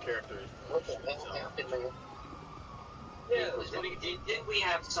for it. My character is. What the hell happened, man? Yeah, didn't we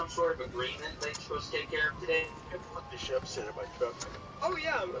have some sort of agreement that you're supposed to take care of today? Fuck this shit, I'm sitting in my truck. Oh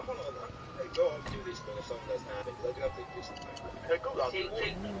yeah, hold on. Hey, go up do these things if something doesn't happen, because I do have to do something. Hey, go off.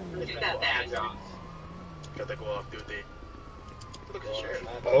 Take that badge off. Got to go off duty. Look at the sheriff.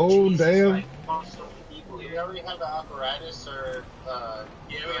 Oh, damn. Do we already have the apparatus, or, Yeah,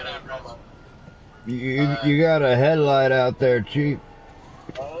 we got an apparatus. You got a headlight out there, Chief.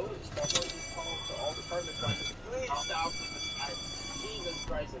 Oh, stop all these calls to all departments. Please stop with this guy. Jesus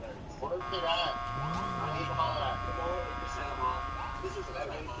Christ, it hurts. where's it at? I need to holler at. This is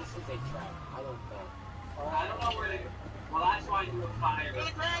a trap. I don't know. I don't know where they. Well, that's why you were fired.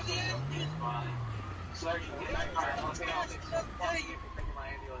 Gonna grab the ambulance. Fine. Sergeant, get back car. I'll take my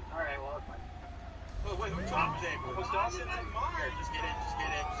ambulance. Alright, well, it's fine. Oh, wait, who's on the table? Who's on the table? Just get in.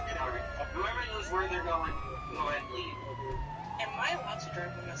 Whoever knows where they're going, go ahead and leave. Am I allowed to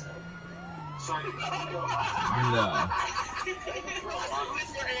drive by myself? Sorry. No. Who's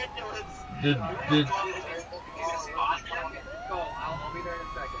your ambulance? Did I'll be there in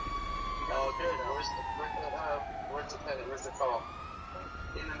a second. Oh, good. Where's the pennant? Where's the call?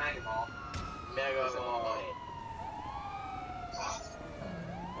 In the mega mall. Mega Mall.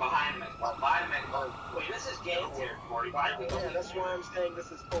 Behind the mega mall. Wait, this is gang territory. Why are we going Yeah, that's why I'm saying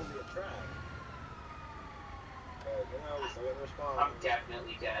this is totally a trap. You know, so I'm gonna respond. I'm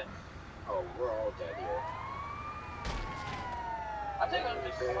definitely dead. Oh, we're all dead here. I think I'm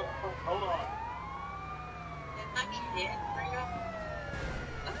just... Hold on. I can't bring up.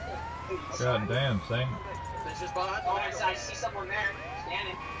 God damn, Sam. This is behind. Oh, I see someone there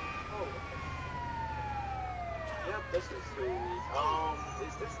standing. Oh. Yep, this is who.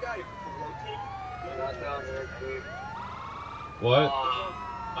 Is this guy floating? Not down there, dude. What? We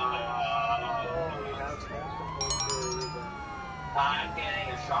have I'm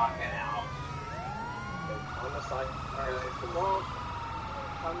getting a shotgun out. on the side. Alright, well,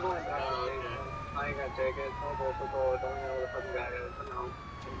 I'm going back to take it. I ain't gonna take it. I'll go for gold. I don't know where the fucking guy is. I know.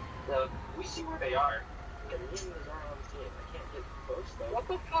 Look, we see where they are. The rumors are on the team. I can't get close though. What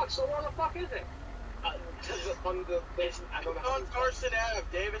the fuck? So where the fuck is it? On the base, I don't know. On Carson Ave.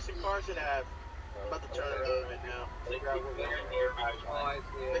 Davis and Carson Ave. I'm about to turn around right now. They're nearby. Oh, I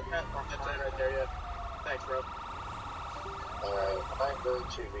see it. That's right there, yeah. Thanks, bro. Alright, I'm going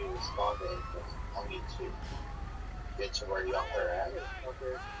to be responding. I need to get to where y'all are at.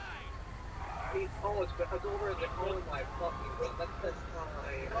 Okay. Oh, it's over at the home, my fucking god. That's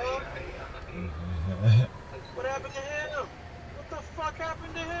What happened to him? What the fuck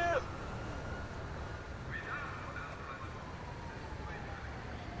happened to him?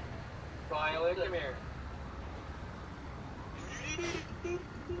 Violet, come here.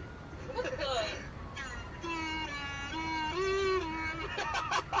 What the?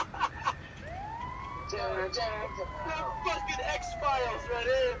 Fucking X-Files right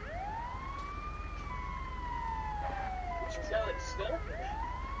here.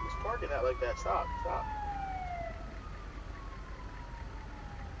 Who's parking that like that? Stop.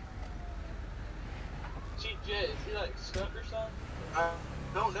 CJ, is he like stuck or something?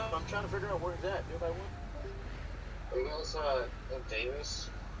 No, I'm trying to figure out where he's at. Do I want? He goes, in Davis.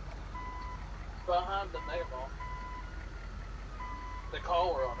 Behind the mega mall. The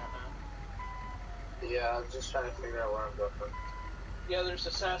call we're on right now. Yeah, I'm just trying to figure out where I'm going. Yeah, there's a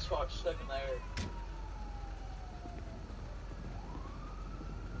Sasquatch stuck in there.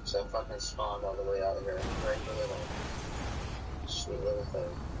 So I fucking spawned all the way out of here. Right in the little sweet little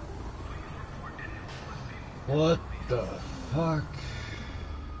thing. What the fuck?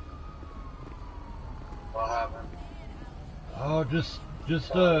 What happened? Oh, just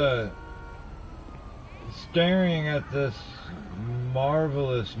staring at this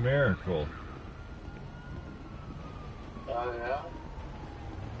marvelous miracle. Oh, yeah?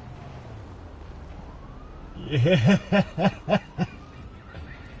 Yeah.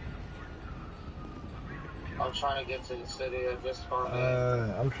 I'm trying to get to the city. I just found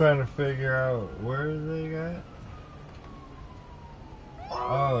I'm trying to figure out where they got.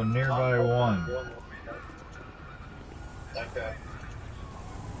 Oh, nearby one. Okay.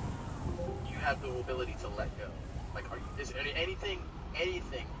 You have the ability to let go. Like, is there anything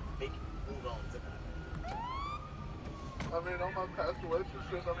make you move on to that? I mean, on my past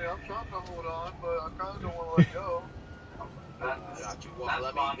relationships, I mean, I'm trying to hold on, but I kind of don't want to let go. Got you. Well,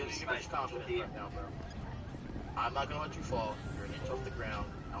 let me give you confidence right now, bro. I'm not gonna let you fall. You're an inch off the ground.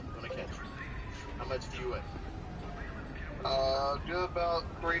 I'm gonna catch you. How much do you weigh? Do about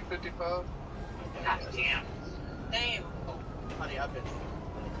 355. God damn. Damn. Oh, honey, I've been.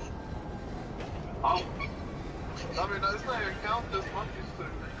 Oh. I mean, it's not even count this monkey suit.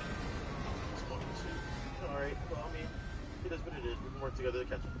 Alright, well, I mean, it is what it is. We can work together to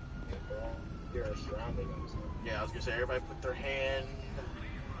catch him. You're surrounding them, so. Yeah, I was gonna say, everybody put their hand.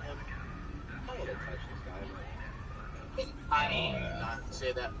 I want to touch this guy. I mean, Not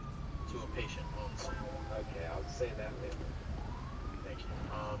say that to a patient once. Okay, I'll say that later. Thank you.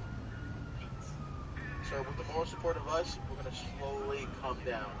 So with the moral support of us, we're gonna slowly come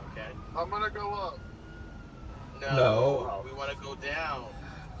down, okay? I'm gonna go up. No. We wanna go down.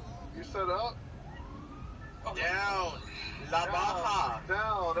 You said up? Down. La baja.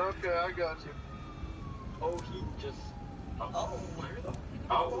 Down. Okay, I got you. Oh, he just. Oh, where the?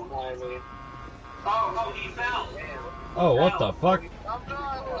 oh, I mean, oh, he fell. Oh, what the fuck? I'm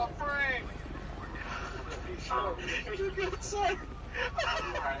done. I'm free. You're good, son.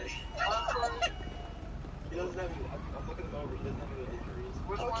 He doesn't have any. I'm looking him over. He doesn't have any injuries.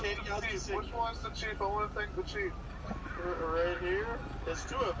 Which one's the chief? I want to thank the chief. Right here? There's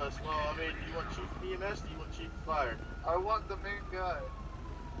two of us. Well, I mean, do you want Chief EMS or do you want Chief Fire? I want the main guy.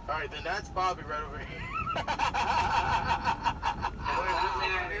 Alright, then that's Bobby right over here.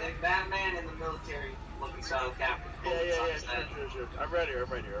 That man in the military looking so captain. Yeah, sure. I'm ready.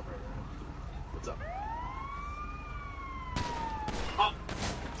 What's up? Oh,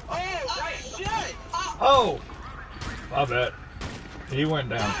 right, shit! Oh! My bad. He went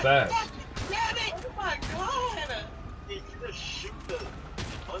down fast. Damn it! Oh my god! Yeah, you just shoot the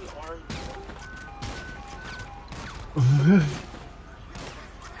unarmed.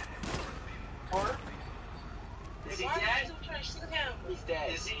 Is he Why dead? are you still trying to shoot him? He's dead.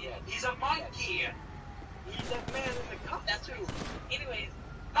 Is he? He's a monkey. He's that man in the cup. That's true. Anyways,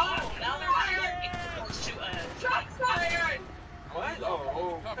 now they're getting close to us. Shots fired. What?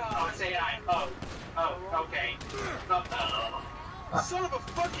 Oh, say I. Oh, okay. Son of a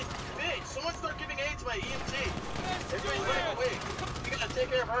fucking bitch! Someone start giving aid to my EMT! Everybody's running away! You gotta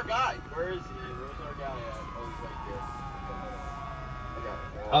take care of our guy! Where is he? Where's our guy at? Oh, he's right here. I got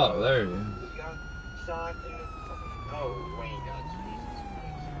him. Oh, there he is. He got shot in the. Oh, Wayne got Jesus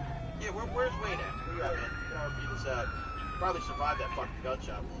Christ. Yeah, where's Wayne at? Where you at, man? Get our this out. Probably survived that fucking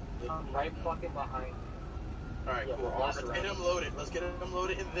gunshot wound. Right fucking behind. Alright, Yeah, cool. we're Let's get him loaded. Let's get him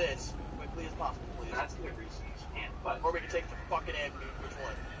loaded in this as quickly as possible, please. That's the reason you can't. But Or we can take the fucking ambulance. Which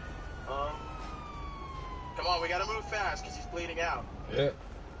one? Come on, we gotta move fast because he's bleeding out. Yeah.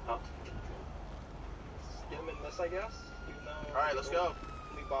 Get him in this, I guess. Even though. Alright, let's go.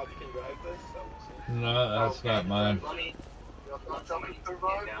 Only Bobby can drive this, so we'll see. No, that's not mine. let me. Let somebody somebody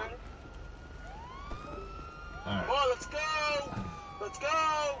survive get down. there? Alright. Come on, let's go! Let's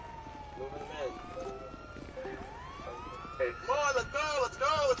go! Moving him in. Come on,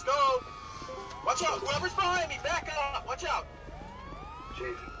 let's go! Watch out, whoever's behind me, back up! Watch out!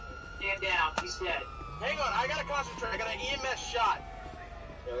 Chief. Stand down. He's dead. Hang on, I gotta concentrate, I got an EMS shot.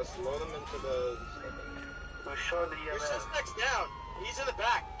 Yeah, let's load him into the. We're showing the Your EMS. suspect's down. He's in the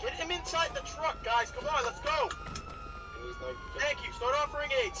back. Get him inside the truck, guys. Come on, let's go. And he's not. Thank you. Start offering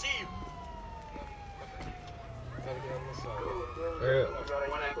aid. See you. Gotta get on this side. Yeah.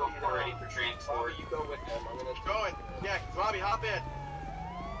 When I go ready for transport. Bobby, you go with him. I'm gonna. Going. Yeah, Bobby, hop in.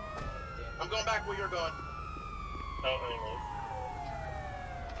 I'm going back where you're going.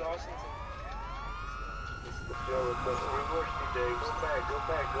 Dawson's in. This is the deal with this. Reverse me, Dave. Go back.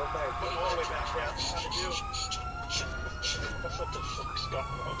 Going all the way back. Yeah, that's how to do. What the fuck's going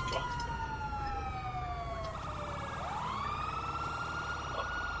on, Dawson?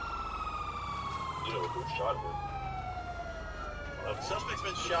 You know who shot him? Suspect's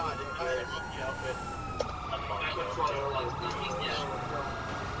been shot in a monkey outfit. He's dead.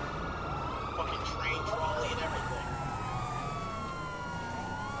 Oh, fucking train trolley and everything.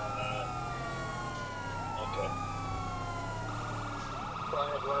 Okay. Go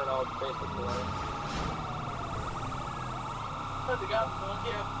ahead, run it all basic way. How'd you got one?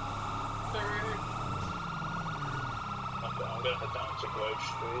 Yeah. They're right here. Okay, I'm gonna head down to Grove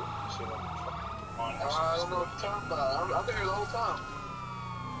Street, see what I'm on. I don't know what you're talking about. I've been here the whole time.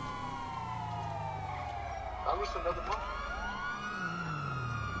 I'm just another monkey.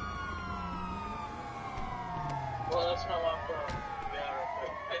 Well, that's not long from. Yeah, real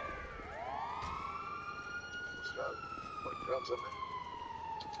quick. Hey. Just got like drums in there.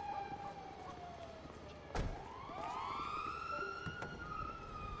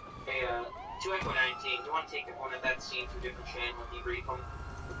 Hey, 2 Echo 19, do you want to take one of that scene to a different channel and debrief them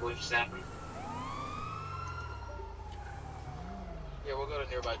with what just happened? Yeah, we'll go to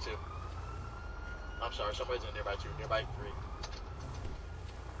nearby 2. I'm sorry, somebody's in nearby 2. Nearby 3.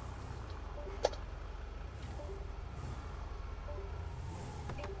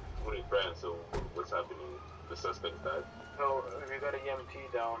 Brand, so what's happening? The suspect died? No, if you got an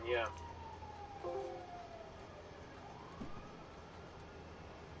EMT down, yeah.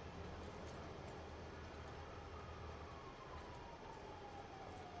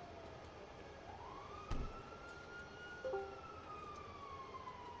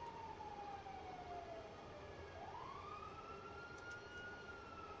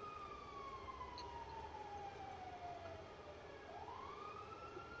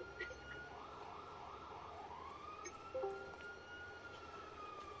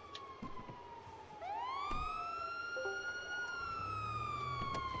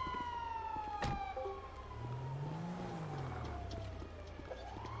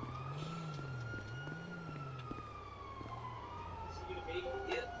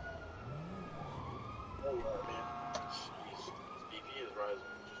 Oh, man. Jeez. His BP is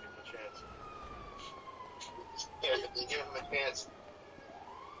rising. Just give him a chance. Yeah, you give him a chance.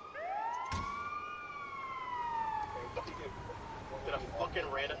 Did a fucking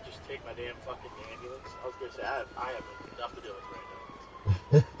random just take my damn fucking ambulance? I was gonna say, I have enough to deal with right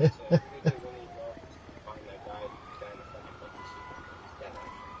now. Find that guy in the fucking fucking seat.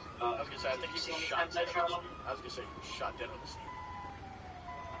 I was gonna say, I think he was shot dead on the scene. I was gonna say, he was shot dead on the scene.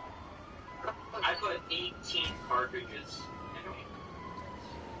 I put 18 cartridges in me.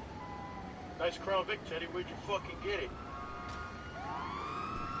 Nice Crown Vic, Teddy. Where'd you fucking get it?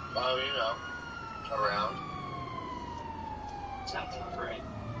 Oh, you know, around. Sounds great.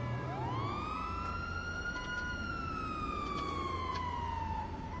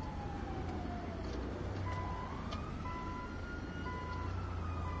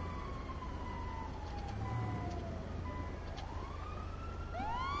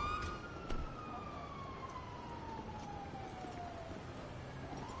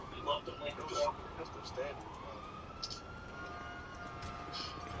 Love them like those. Just standing.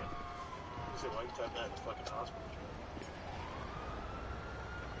 Is it like type that in the fucking hospital?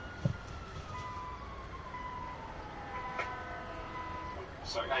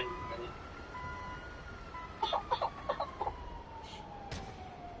 Sorry, I didn't.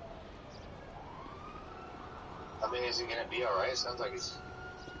 I mean, is he gonna be alright? Sounds like he's.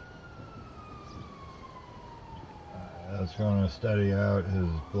 That's going to study out his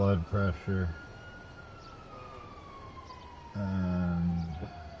blood pressure. And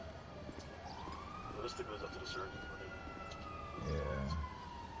The list goes up to the surgeon. yeah.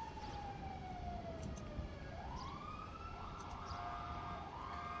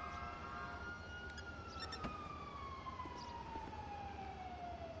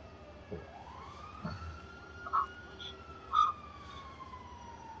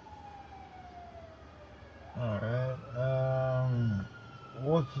 Alright,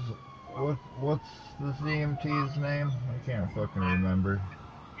 what's this EMT's name? I can't fucking remember.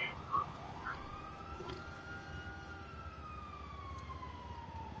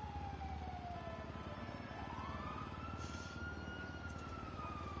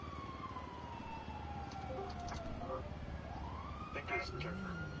 I think it's Jeffrey.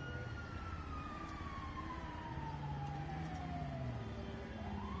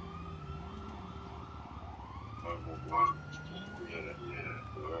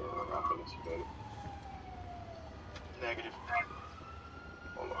 Negative.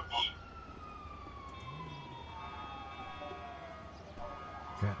 Hold on.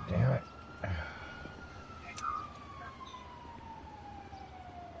 God damn it. There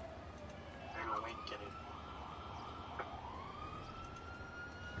you go, Wayne Kennedy.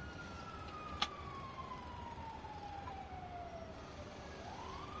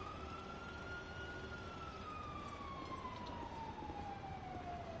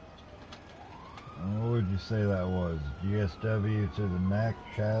 say that was? GSW to the neck,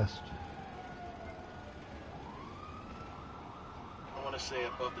 chest? I want to say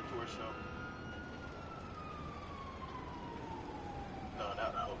above the torso. No, not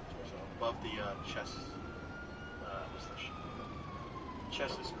above the torso. Above the chest. What's the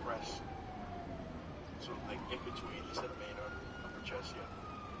chest is crest. So like in between instead of main or upper chest, yeah.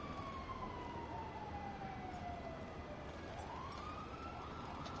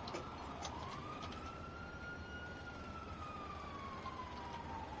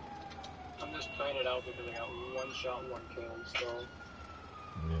 I'm just playing it out because I got 1 shot, 1 kill still.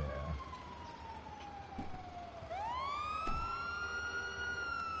 Yeah.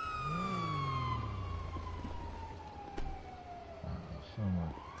 So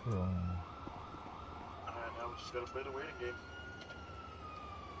much fun. Alright, now we just gotta play the waiting game.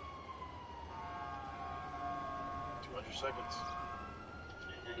 200 seconds.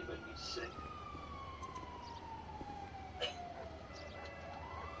 Anybody be sick?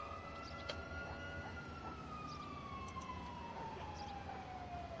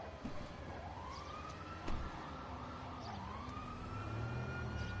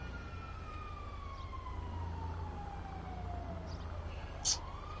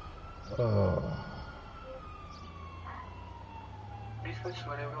 Because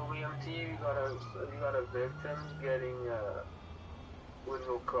whenever we empty, you got a victim getting with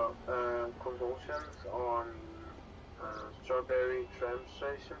convulsions on Strawberry tram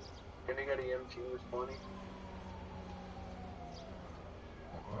station. Can you get an EMT responding?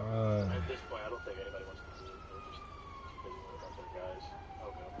 At this point, I don't think anybody wants to do it. We're just too busy worrying about their guys.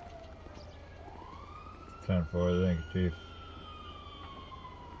 Okay. 10-4, thank you, Chief.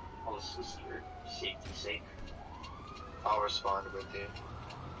 Oh, this is for safety's sake. I'll respond with you.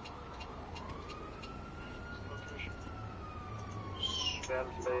 Tram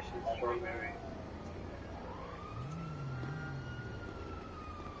station, Strawberry.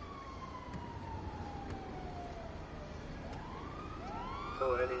 So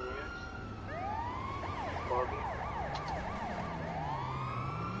any news? Bobby?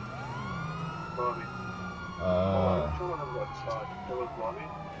 Bobby. Which one of that shot? It was Bobby?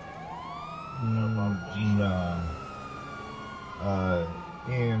 No.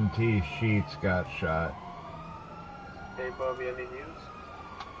 EMT Sheets got shot. Hey Bobby, any news?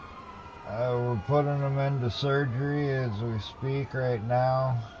 We're putting him into surgery as we speak right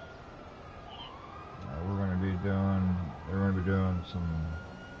now. They're gonna be doing some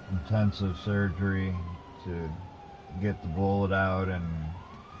intensive surgery to get the bullet out and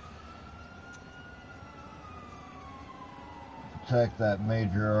protect that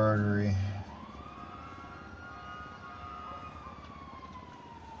major artery.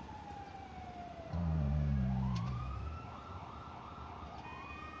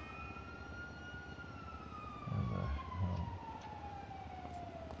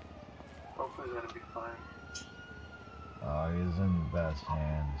 Hopefully he's gonna be fine. Oh, he's in the best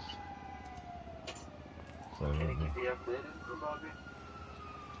hands. So Can you keep me updated for Bobby?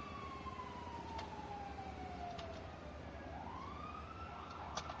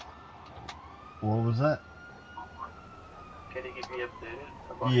 What was that? Can you keep me updated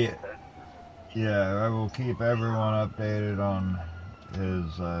about Yeah. that? Yeah, I will keep everyone updated on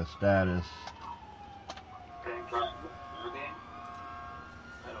his status. Thank you. I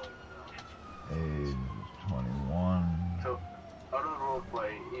don't even know. Age 21. So, out of the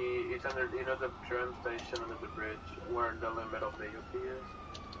roleplay, it's under, you know, the tram station under the bridge where the limit of the UP is?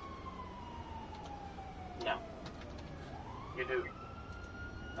 No. You do.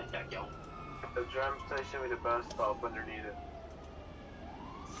 I don't. The tram station with the bus stop underneath it.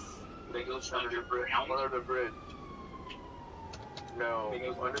 They go Under the bridge. Under the bridge. No,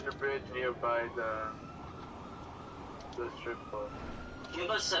 under the bridge nearby the strip club. Give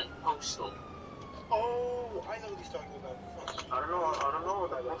us a postal. Oh, I know what he's talking about. I don't know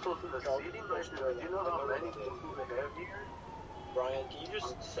the postals in the city, but do you know how many postals they have here? Brian, can you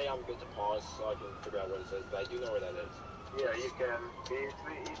just say I'm good to pause so I can figure out what it says? But I do know where that is. Yeah, you can.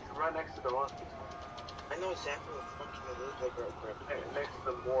 It's right next to the hospital. I know exactly what fucking it is, like right Next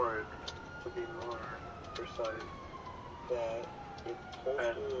to the morgue, to be more precise. That the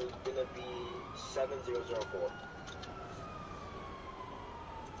postal is gonna be 7004.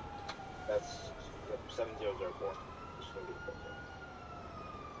 That's 7004. This is gonna be the postal.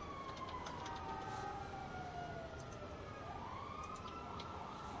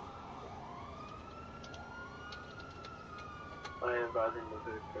 I am advising the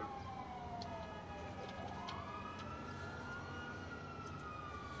victim.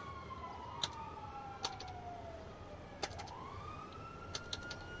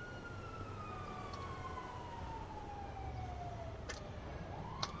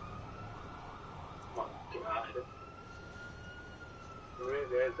 Where are you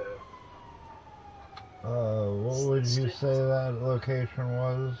guys at? What would you say that location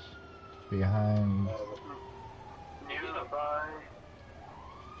was? Behind... Nearby.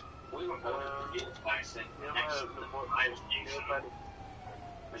 We were going to the accident next to the fire station.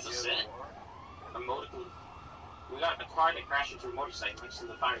 Is this it? A motorcycle. We got a car that crashed into a motorcycle next to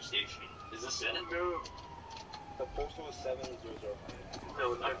the fire station. Is this it? No. The postal is 7005.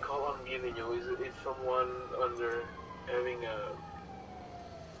 No, I call on Guineo. Is someone under having a...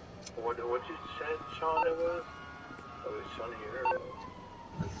 What you said, Sean, it was? Oh, it's Sean here.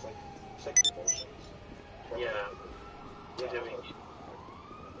 It's like convulsions. Yeah. Yeah.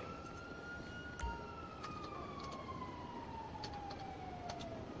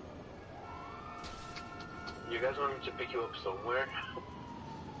 You guys want me to pick you up somewhere?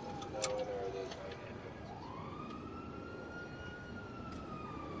 No, I know where it is.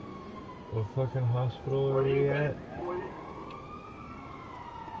 What fucking hospital are we at?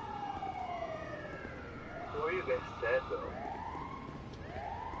 Where are you guys at, though?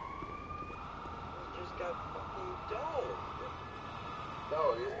 You just got fucking domed.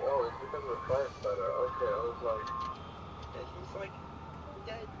 Oh, it's because of the firefighter. Okay, I was like... And he's like,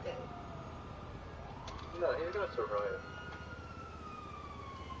 dead. No, he's gonna survive.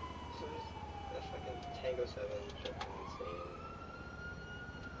 So there's a fucking Tango 7 jumping insane.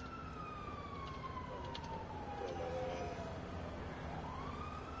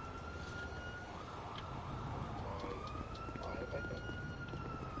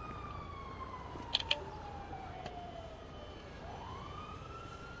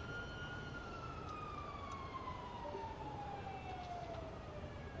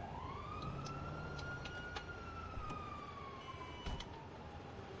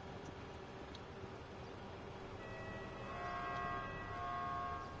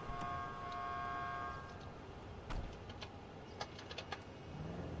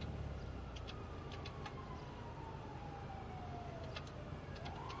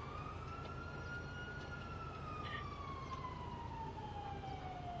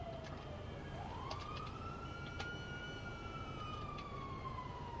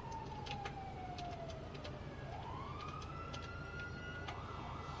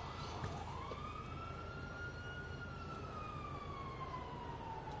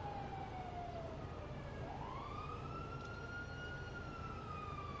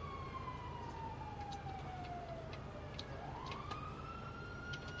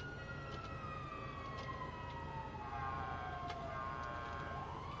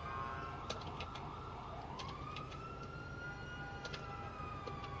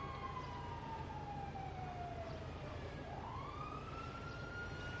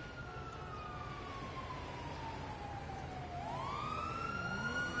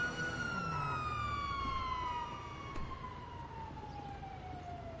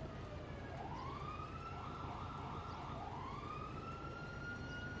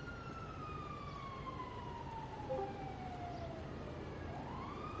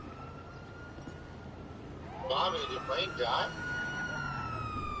 Bobby, did your plane die?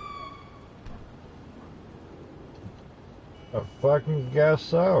 I fucking guess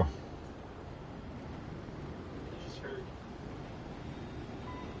so. Just heard.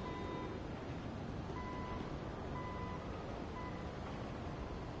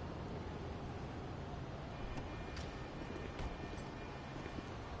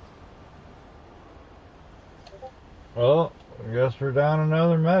 Well, I guess we're down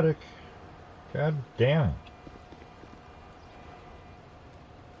another medic. God damn it.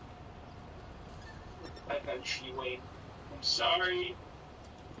 Wayne. I'm sorry.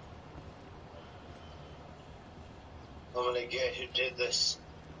 I'm gonna get who did this.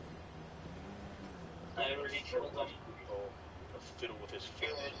 I already killed him. Oh, a fiddle with his Good.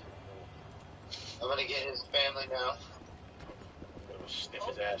 family. I'm gonna get his family now. I'm gonna sniff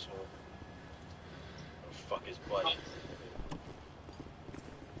his asshole. I'm gonna fuck his butt.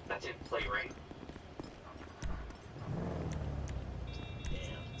 That didn't play right.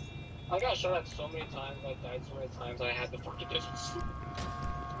 I got shot at so many times, I died so many times, I had to fucking distance.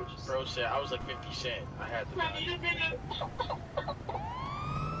 Bro said I was like 50 Cent. I had to die.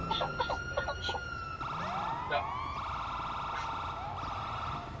 No.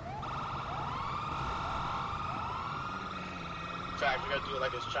 In fact, we gotta do it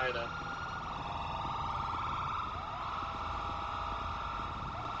like it's China.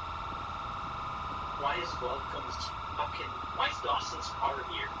 Why is Welcome's fucking... Why is Dawson's car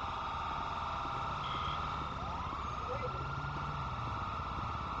here?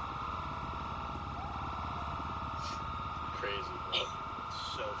 Crazy, bro. It's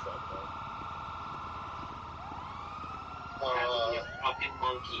so fucked up. Fucking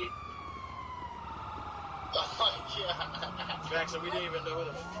Pete. Oh, yeah. Jackson, we didn't even know who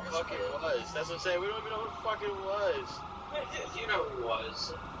the fuck it was. That's what I'm saying. We don't even know who the fuck it was. You know who it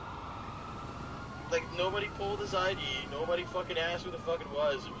was. Like, nobody pulled his ID. Nobody fucking asked who the fuck it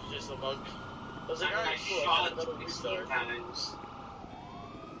was. It was just a monkey. I was like, alright, cool. I got another restart. Times.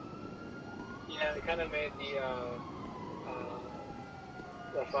 Yeah, they kind of made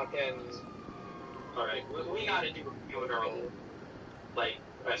the fucking... Alright, we gotta do a funeral, like,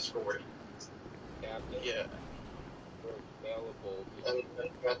 escort. Captain. Yeah. We're available. And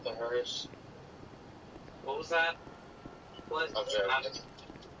got the hearse. What was that? What?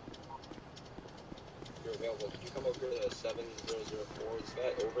 You're available. Could you come over to 7004? This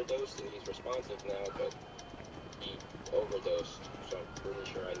guy overdosed and he's responsive now, but he overdosed. So I'm pretty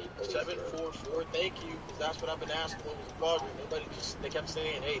sure I need police. 744, thank you, because that's what I've been asking what was the problem. Nobody just, they kept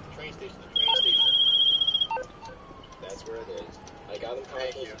saying, hey, the train station, the train station. That's where it is. I got him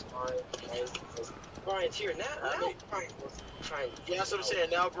Thank you. Brian's here now. Brian was trying. Yeah, that's what I'm saying.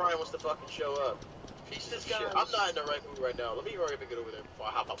 Now Brian wants to fucking show up. Piece of shit. I'm not in the right mood right now. Let me hurry up and get over there before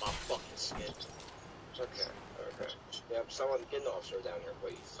I hop on my fucking skin. Okay. Yeah, someone, get an officer down here,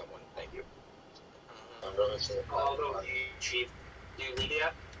 please. Someone, thank you. I'm going to say. Although, Chief, do you need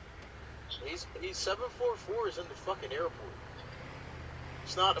it? He's 744 is in the fucking airport.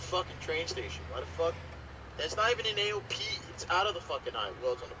 It's not a fucking train station. Why the fuck? That's not even an AOP. It's out of the fucking eye.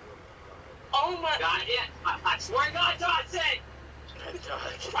 Well, it's on the board. Oh my god, yeah. I swear to God, Dawson!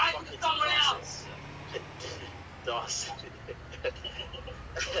 Try with someone else! Dawson.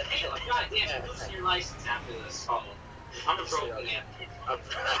 Hey, god damn, lose your license after this call. I'm a broken man.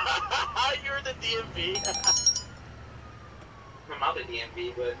 You're the DMV. I'm not the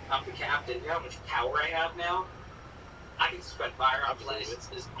DMV, but I'm the captain. You know how much power I have now? I can suspend firearms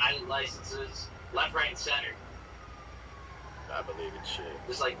licenses, pilot licenses, left, right, and center. I believe it, shit.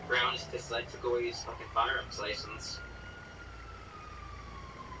 Just like Brown is just like took away his fucking firearms license.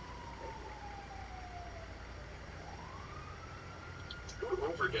 Who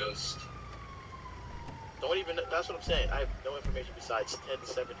overdosed? Don't even, that's what I'm saying. I have no information besides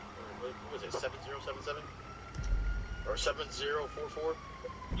 1070, what was it, 7077? Or 7044?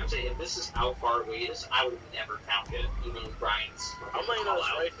 I'm saying, if this is how far away it is, I would have never found it, even with Brian's. I'm letting you know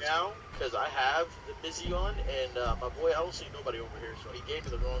this right now, because I have the busy on, and my boy, I don't see nobody over here, so he gave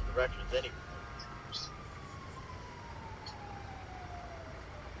me the wrong directions anyway.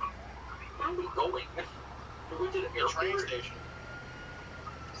 Where are we going? We're going to the airport? Train station.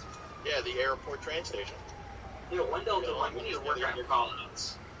 Yeah, the airport train station. You know, one Delta One, you need to work on your call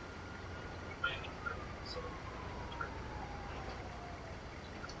notes.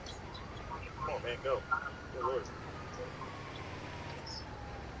 Come on, man, go. Good Lord.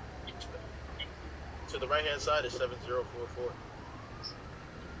 To the right-hand side is 7044.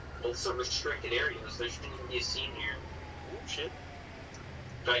 Well, it's a restricted area, so there shouldn't even be a scene here. Ooh, shit.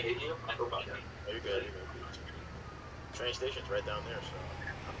 Did I hit you? I hope I did. Oh, you're good, you're good. Train station's right down there, so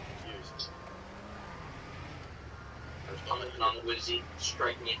I'm confused. Commenting on the Wizzy,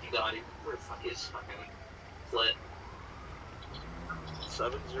 strike me if you got it. Where the fuck is fucking Flit?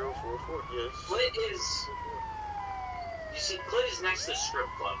 7044, yes. Flit is... You see, Flit is next to the strip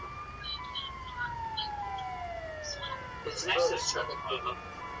club. It's next to the strip club.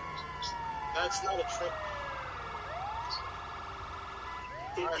 That's not a trip.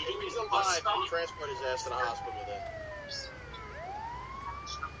 Alright, if he's alive, we'll transport his ass to the hospital then.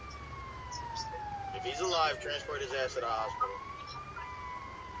 If he's alive, transport his ass to the hospital.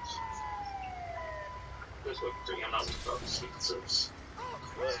 There's what I'm not with Secret Service.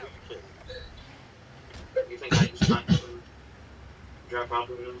 What? Who you kidding? You think I just trying to drop off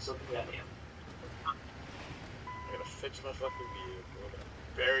or something? Yeah, man. I'm gonna fix my fucking vehicle. I'm gonna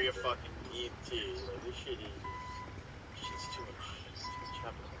bury a fucking EMT. Like, this shit is... Shit's too much. It's too much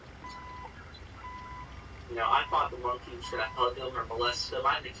happening. You know, I thought the monkey was gonna hug him or molest him.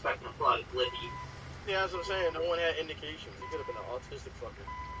 I didn't expect him to pull out a Glippy. Yeah, that's what I'm saying. No one had indications. He could have been an autistic fucker.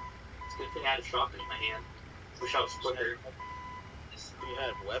 It's a good thing I had a shotgun in my hand. Wish I was quicker. He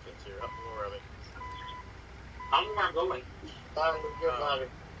had weapons here. I don't know where I don't know where I'm going. Bobby.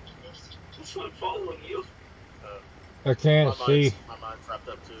 That's why I'm following you. I can't see. My mind's wrapped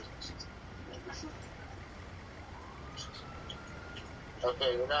up too.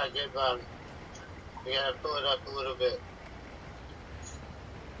 Okay, we gotta get, we gotta pull it up a little bit.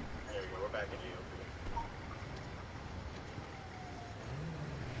 There we go, we're back in you.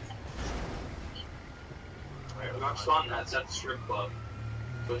 Alright, we're not spawning that's at the strip club.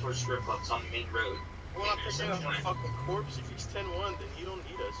 Go towards the strip club, it's on the main road. We're not picking up a fucking corpse. If he's 10-1, then he don't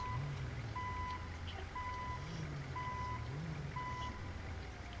need us.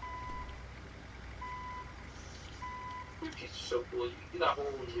 She's so cool. You do that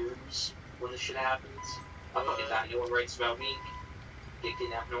whole news when this shit happens. I fucking die. No one writes about me. Get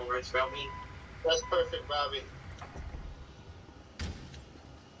kidnapped. No one writes about me. That's perfect, Bobby.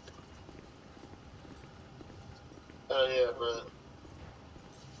 Oh yeah, brother.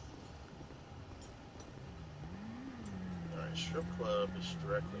 Alright, strip club is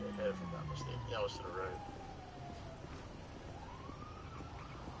directly ahead, if I'm not mistaken. Yeah, it's to the right.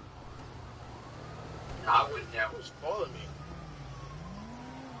 I wouldn't know. Who's calling me?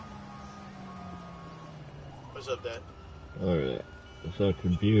 What's up, Dad? Alright. Such a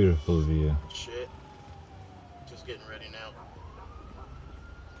beautiful view. Shit. Just getting ready now.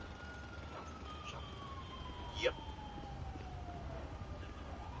 Yep.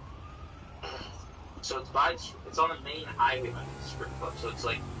 So it's on the main highway by the strip club. So it's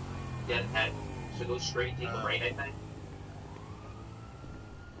like dead ahead. So go straight, take a right, I think.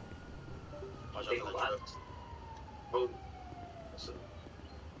 Take a left. Oh. So,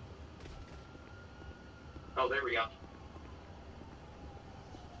 oh, there we go.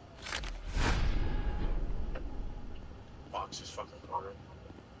 Box is fucking hard.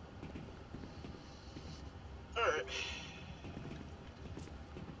 Alright.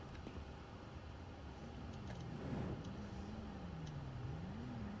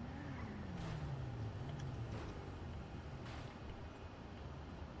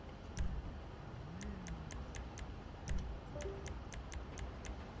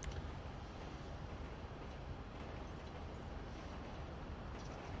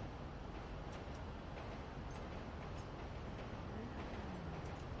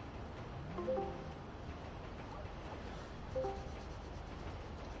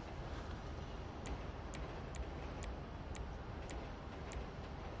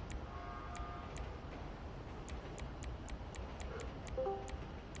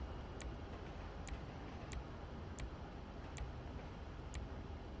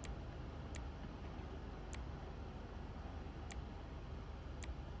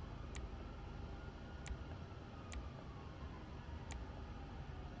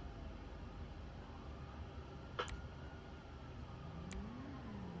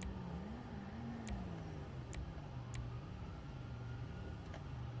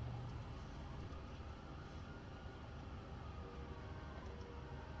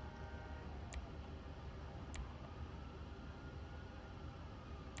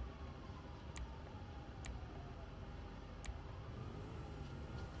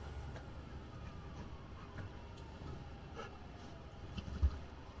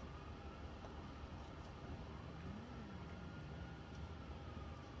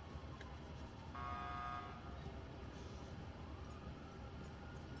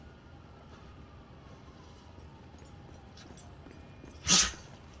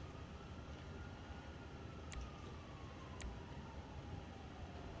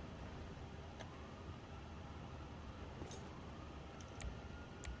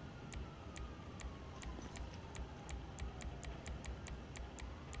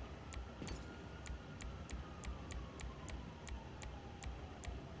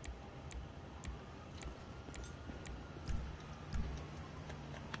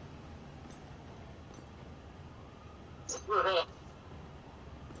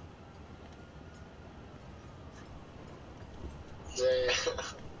 Yeah.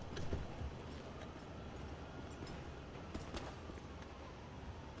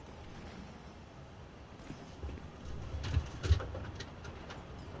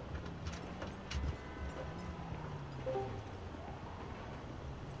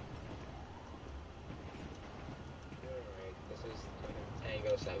 Alright, this is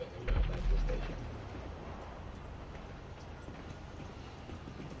Tango 7 and not back to the station.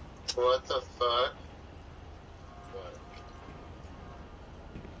 What the fuck?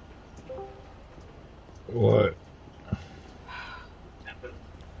 What?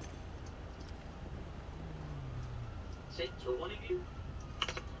 Say, kill one of you?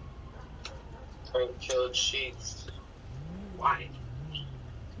 Frank killed Sheets. Why?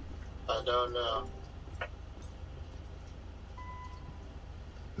 I don't know.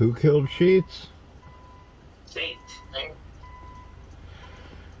 Who killed Sheets? Saint.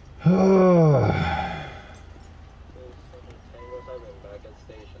 Oh. Back at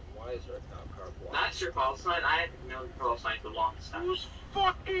station. Why is there a cop car blocked? Not your call sign. I haven't known your call sign for the longest time. Who's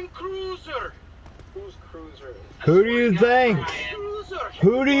fucking Cruiser? Whose cruiser? Who do you think?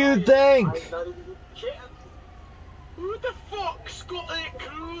 Who do you think? Who the fuck's got a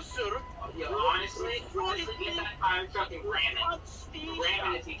Cruiser? Yeah, honestly, get that fire truck and ram it.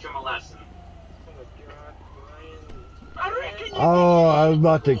 Ram it to teach him a lesson. Oh, I was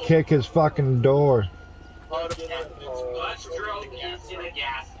about to kick his fucking door. What?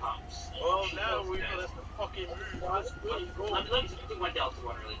 down, we know that's the fucking move. Let's go. Let's do one Delta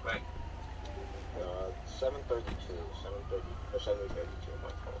one really quick. 732, 730, or 732, my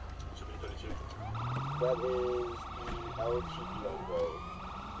fault. 732. That is the LTE on road.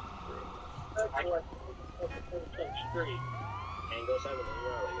 That's what fucking street. Tango 7 in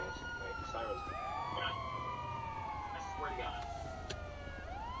your I guess. Like, sirens. I swear to God.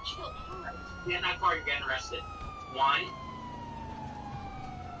 Chill out. Get in that car, you're getting arrested. 1.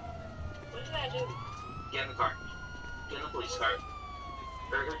 What did I do? Get in the car. Get in the police car.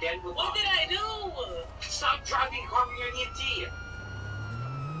 Or get in the What did I do? Stop driving a car when you're an EMT.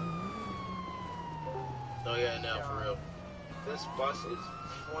 Oh yeah, now for real. This bus is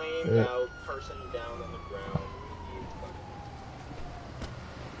flamed out, person down on the ground.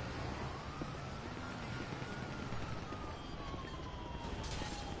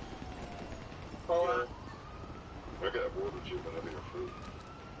 I got water too whenever you're free.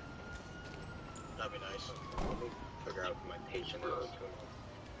 That'd be nice. Let me figure out who my patient is.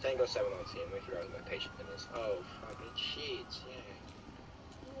 Tango 7 on scene. Let me figure out who my patient is. Oh, fucking sheets,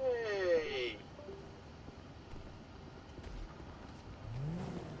 yeah. Yay!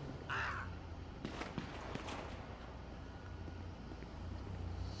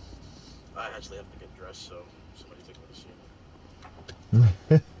 I actually have to get dressed, so somebody take me to see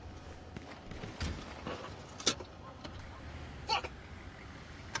me.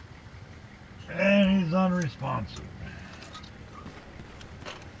 And he's unresponsive.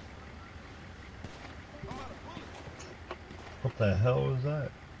 What the hell was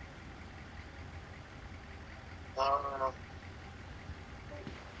that? I don't know.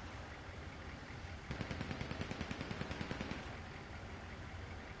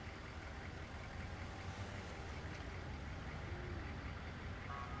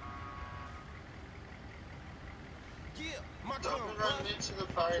 Don't be running into the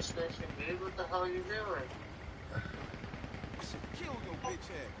fire station, dude. What the hell are you doing? Kill your bitch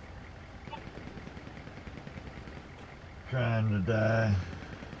ass. Trying to die.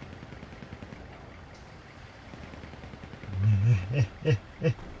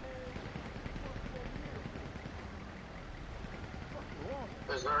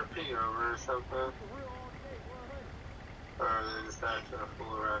 Is RP over or something? Or are they just acting a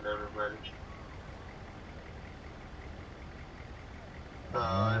fool around everybody? I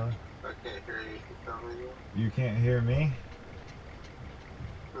can't hear you. Tell me. You can't hear me?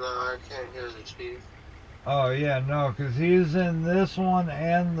 No, I can't hear the chief. Oh yeah, no, because he's in this one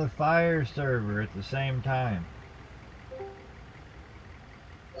and the fire server at the same time.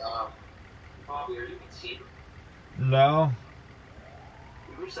 Bobby, are you on scene? No?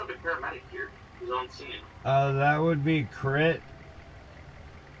 Who's up a paramedic here? Who's on scene? That would be Crit.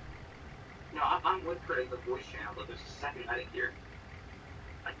 No, I'm with Crit the voice channel, but there's a second medic here.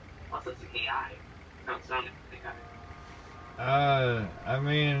 Unless it's an AI. No, it's not an AI. I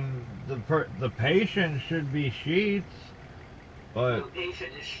mean, the patient should be Sheets, but... The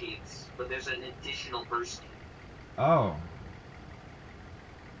patient is Sheets, but there's an additional person. Oh.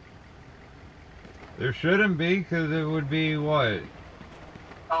 There shouldn't be, because it would be what?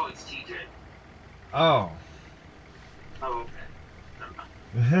 Oh, it's TJ. Oh. Oh, okay. Never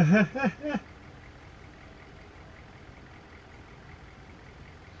mind.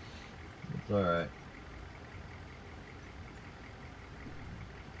 It's alright.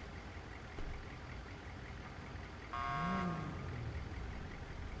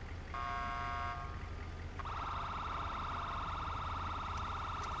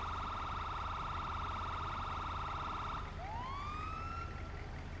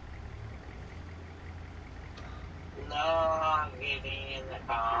 No, get in the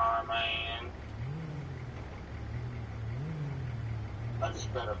car, man. I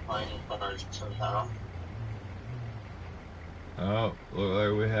just better find cars somehow. Oh, looked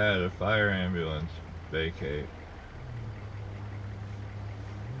like we had a fire ambulance vacate.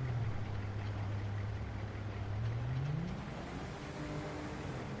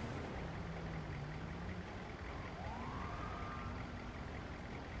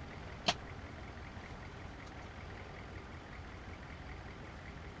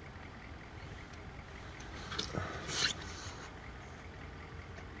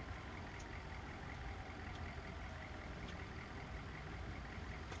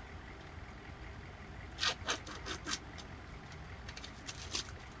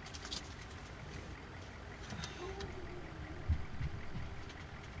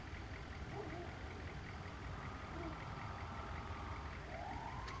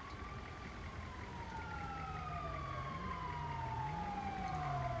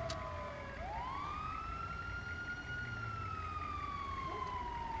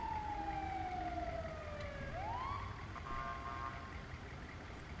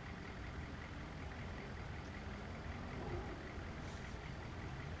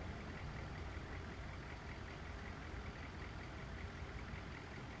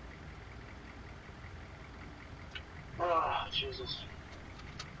 Oh, Jesus.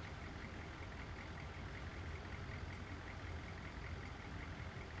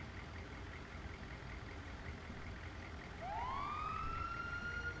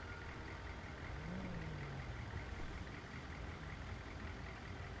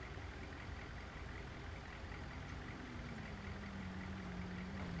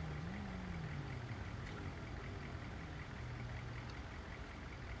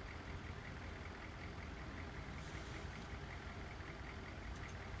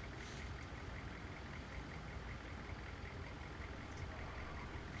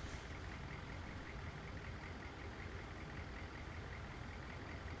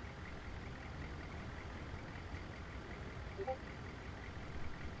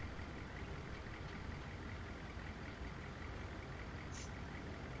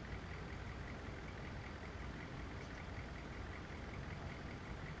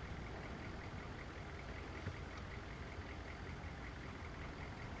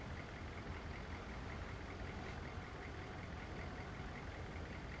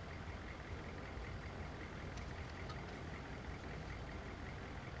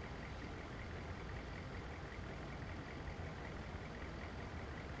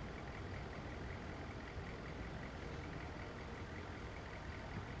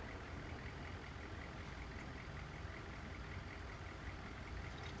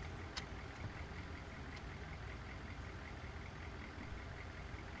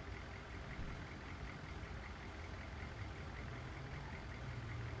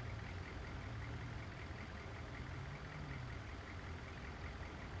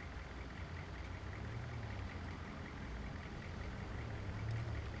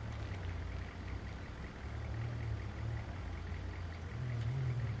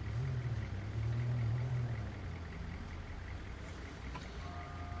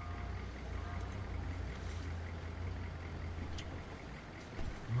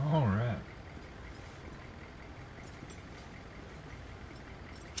 All right.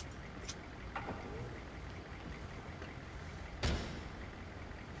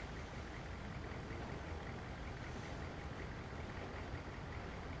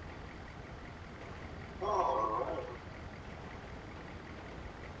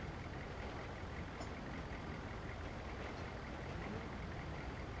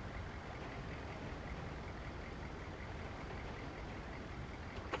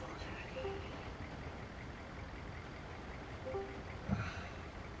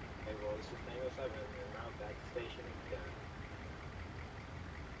 Okay, well, this is Tango 7, and now back to station again.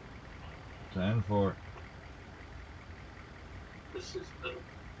 10-4. This is the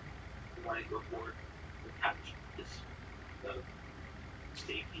line report. The caption is the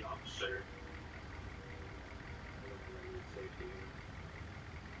safety officer. Safety.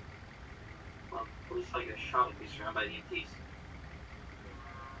 Well, at least I got shot and be surrounded by the EMTs.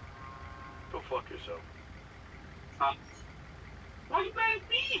 Go fuck yourself. Why you mad at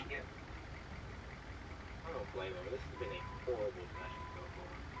me? I don't blame him. This has been a horrible session so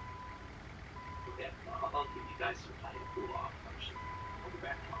far. Okay, I'll give you guys some time to cool off. I'll be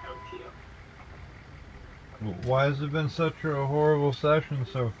back tomorrow with you. Why has it been such a horrible session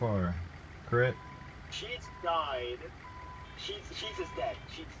so far? Crit? Sheets died. Sheets is dead.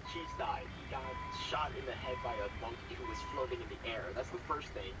 Sheets died. He got shot in the head by a monkey who was floating in the air. That's the first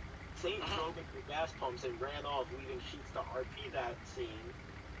thing. Saint drove into the gas pumps and ran off, leaving Sheets to RP that scene.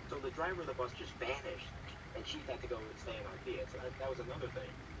 So the driver of the bus just vanished, and Sheets had to go and stay in RP. So that was another thing.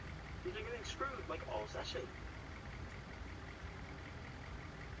 He's been getting screwed like all session.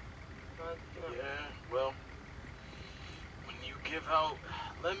 Yeah, well, when you give out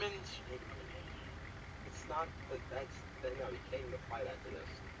lemons, you need lemonade. It's not no, you can't even apply that to this.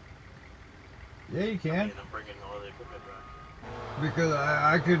 Yeah, you can. I mean, I'm bringing all the equipment back. Because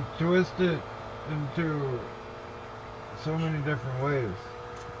I could twist it into so many different ways.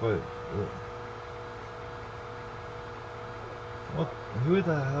 But what? Who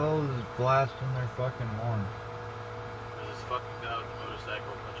the hell is blasting their fucking horn? There's this fucking guy with the motorcycle.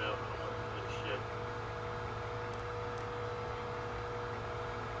 Watch out! I don't want to do shit.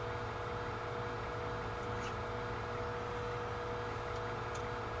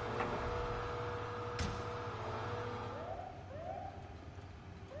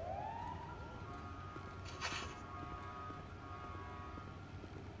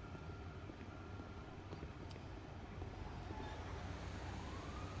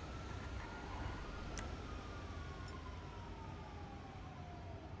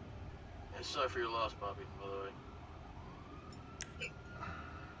 Sorry for your loss, Bobby, by the way.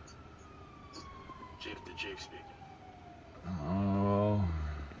 The Chief speaking. Oh.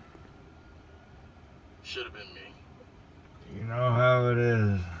 Should have been me. You know how it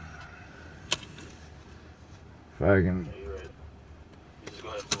is. If I can. Yeah, you're right. You just go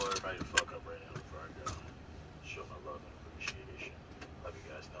ahead and blow everybody the fuck up right now before I go. Show my love and appreciation. Love you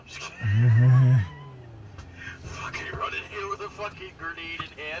guys. No, I'm just kidding. Fucking run in here with a fucking grenade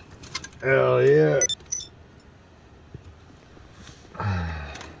in hand. Hell yeah.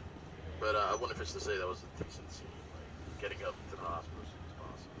 But I wonder if it's to say that was a decent scene, like getting up to the hospital as soon as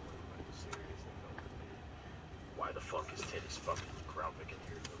possible. Like the serious thing that was made. Why the fuck is Teddy's fucking ground picking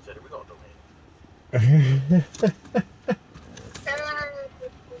here? Teddy, we don't know, man.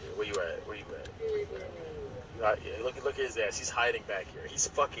 Where you at? Where you at? Yeah, look at his ass. He's hiding back here. He's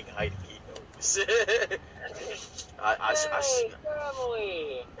fucking hiding. He knows.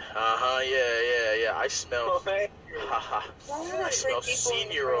 Family. Yeah. I smell. I smell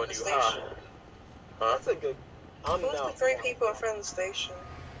senior on you, huh? That's a good. Who's the 3 people in front of the station?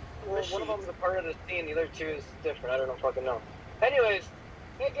 Well, one of them's a part of the scene. The other 2 is different. I don't fucking know. Anyways,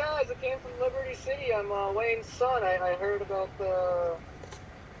 hey guys, I came from Liberty City. I'm Wayne's son. I heard about the.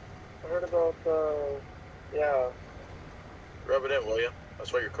 Yeah. Rub it in, will you?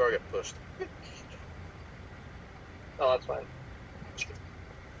 That's why your car got pushed. Oh, that's fine.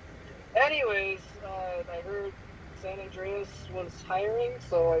 Anyways, I heard San Andreas was hiring,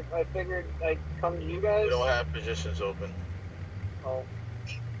 so I figured I'd come to you guys. We don't have positions open. Oh.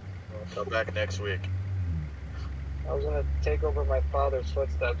 I'll come back next week. I was gonna take over my father's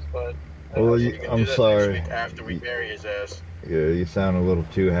footsteps, but... Well, I'm sorry. Next week after we bury his ass. Yeah, you sound a little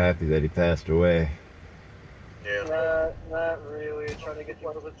too happy that he passed away. Yeah. Not really. Trying to get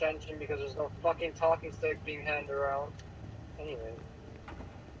people's attention because there's no fucking talking stick being handed around. Anyway.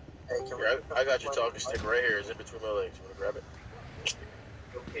 Hey, I got your talking stick right here. It's in between my legs. You wanna grab it?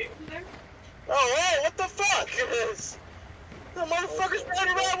 Okay. Oh, hey, what the fuck? The motherfuckers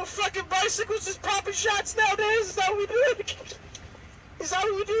running around with fucking bicycles just popping shots nowadays. Is that what we do? Is that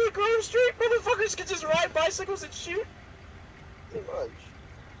what we do at Grove Street? Motherfuckers can just ride bicycles and shoot? Pretty much.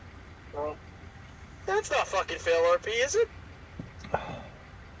 Well, that's not fucking fail RP, is it?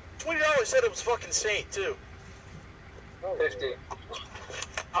 $20 said it was fucking Saint, too. 50.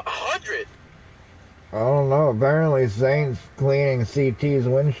 100? I don't know. Apparently, Zane's cleaning CT's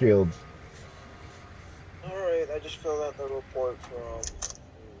windshields. Alright, I just filled out the report from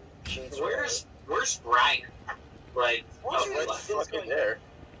Sheets. Where's Brian? Like, what's fucking there?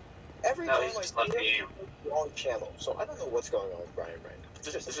 Every no, time he's I just left the see him, game. wrong channel, so I don't know what's going on with Brian right now.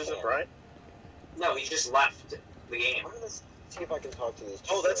 This isn't Brian? No, he just left the game. I'm gonna see if I can talk to this.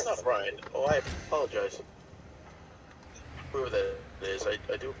 Oh, that's not Brian. Oh, I apologize. Whoever that is, I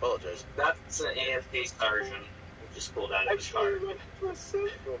do apologize. That's an AFK version. We just pulled out of his car.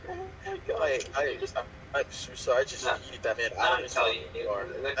 I'm so sorry. I just yeeted that man out of his car.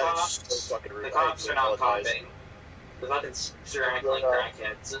 The cops are not copping. The fucking ceramic like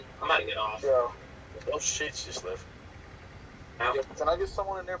crackheads. I'm about to get off. Yeah. Those sheets just left. No. Can I get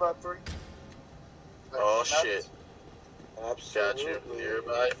someone in nearby 3? Oh shit. Absolutely. Got you.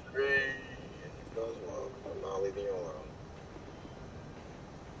 Nearby 3. I'm not leaving you alone.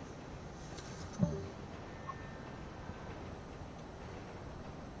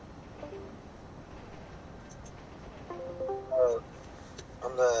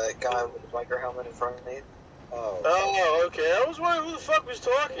 I'm the guy with the biker helmet in front of me. Oh, okay. I was wondering who the fuck was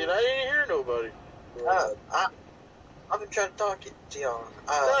talking. I didn't hear nobody. I've been trying to talk to y'all.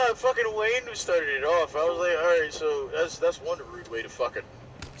 Nah, fucking Wayne who started it off. I was like, alright, so that's one rude way to fucking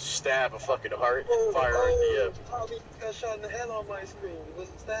stab a fucking heart fire in the Tommy got shot in the head on my screen. Was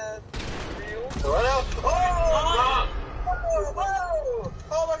that real? What else?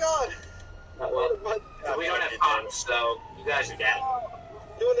 Oh my god! Well, we don't have cops, so you guys are dead.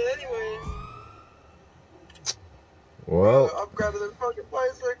 Doing it anyways. Well, I'm grabbing the fucking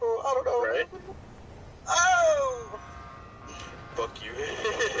bicycle. I don't know. Right? Oh! Fuck you.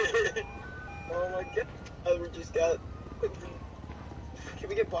 Oh my god. We just got. Can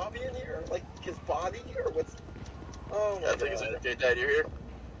we get Bobby in here? Like his body? Or what's. Oh my god. I think it's okay, Dad, you're here?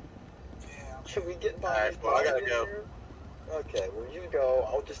 Yeah. Can we get Bobby? Alright, well, I gotta go. Here? Okay, well you go.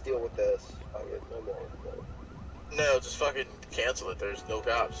 I'll just deal with this. I'll get no more. No, just fucking cancel it. There's no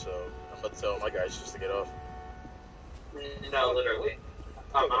cops, so I'm about to tell my guys just to get off. No, literally.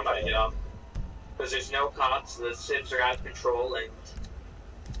 I'm about to get off. Because there's no cops, the civs are out of control, and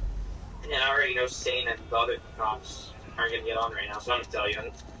I already know Sane and the other cops aren't going to get on right now, so I'm going to tell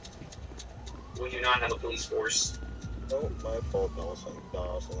you. We do not have a police force. Oh, my fault, Dawson.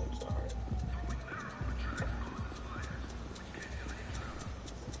 I'm sorry.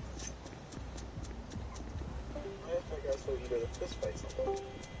 I got so eager to fist fight someone.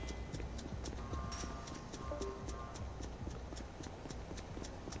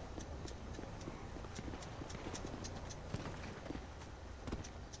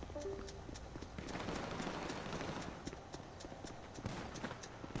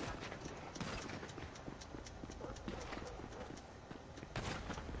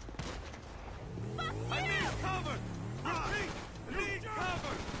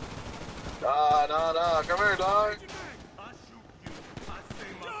 Nah. Come here, dog. I shoot you. I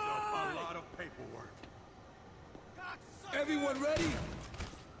save myself a lot of paperwork. Everyone ready?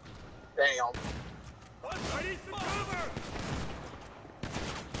 Damn. Ready for cover!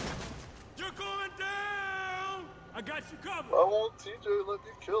 You're going down! I got you covered. I want TJ, let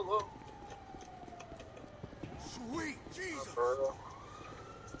me kill him. Sweet Jesus! For real.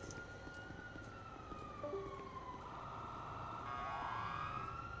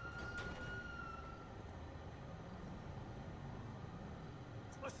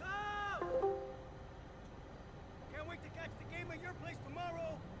 What's up? Can't wait to catch the game at your place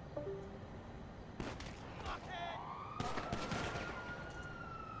tomorrow.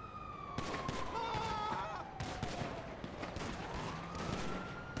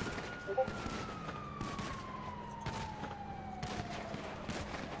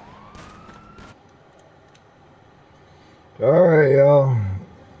 Alright, y'all.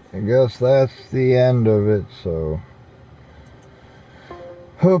 I guess that's the end of it, so.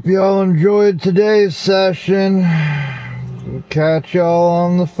 Hope y'all enjoyed today's session. We'll catch y'all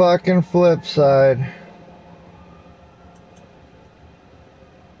on the fucking flip side.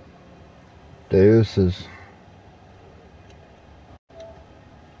 Deuces.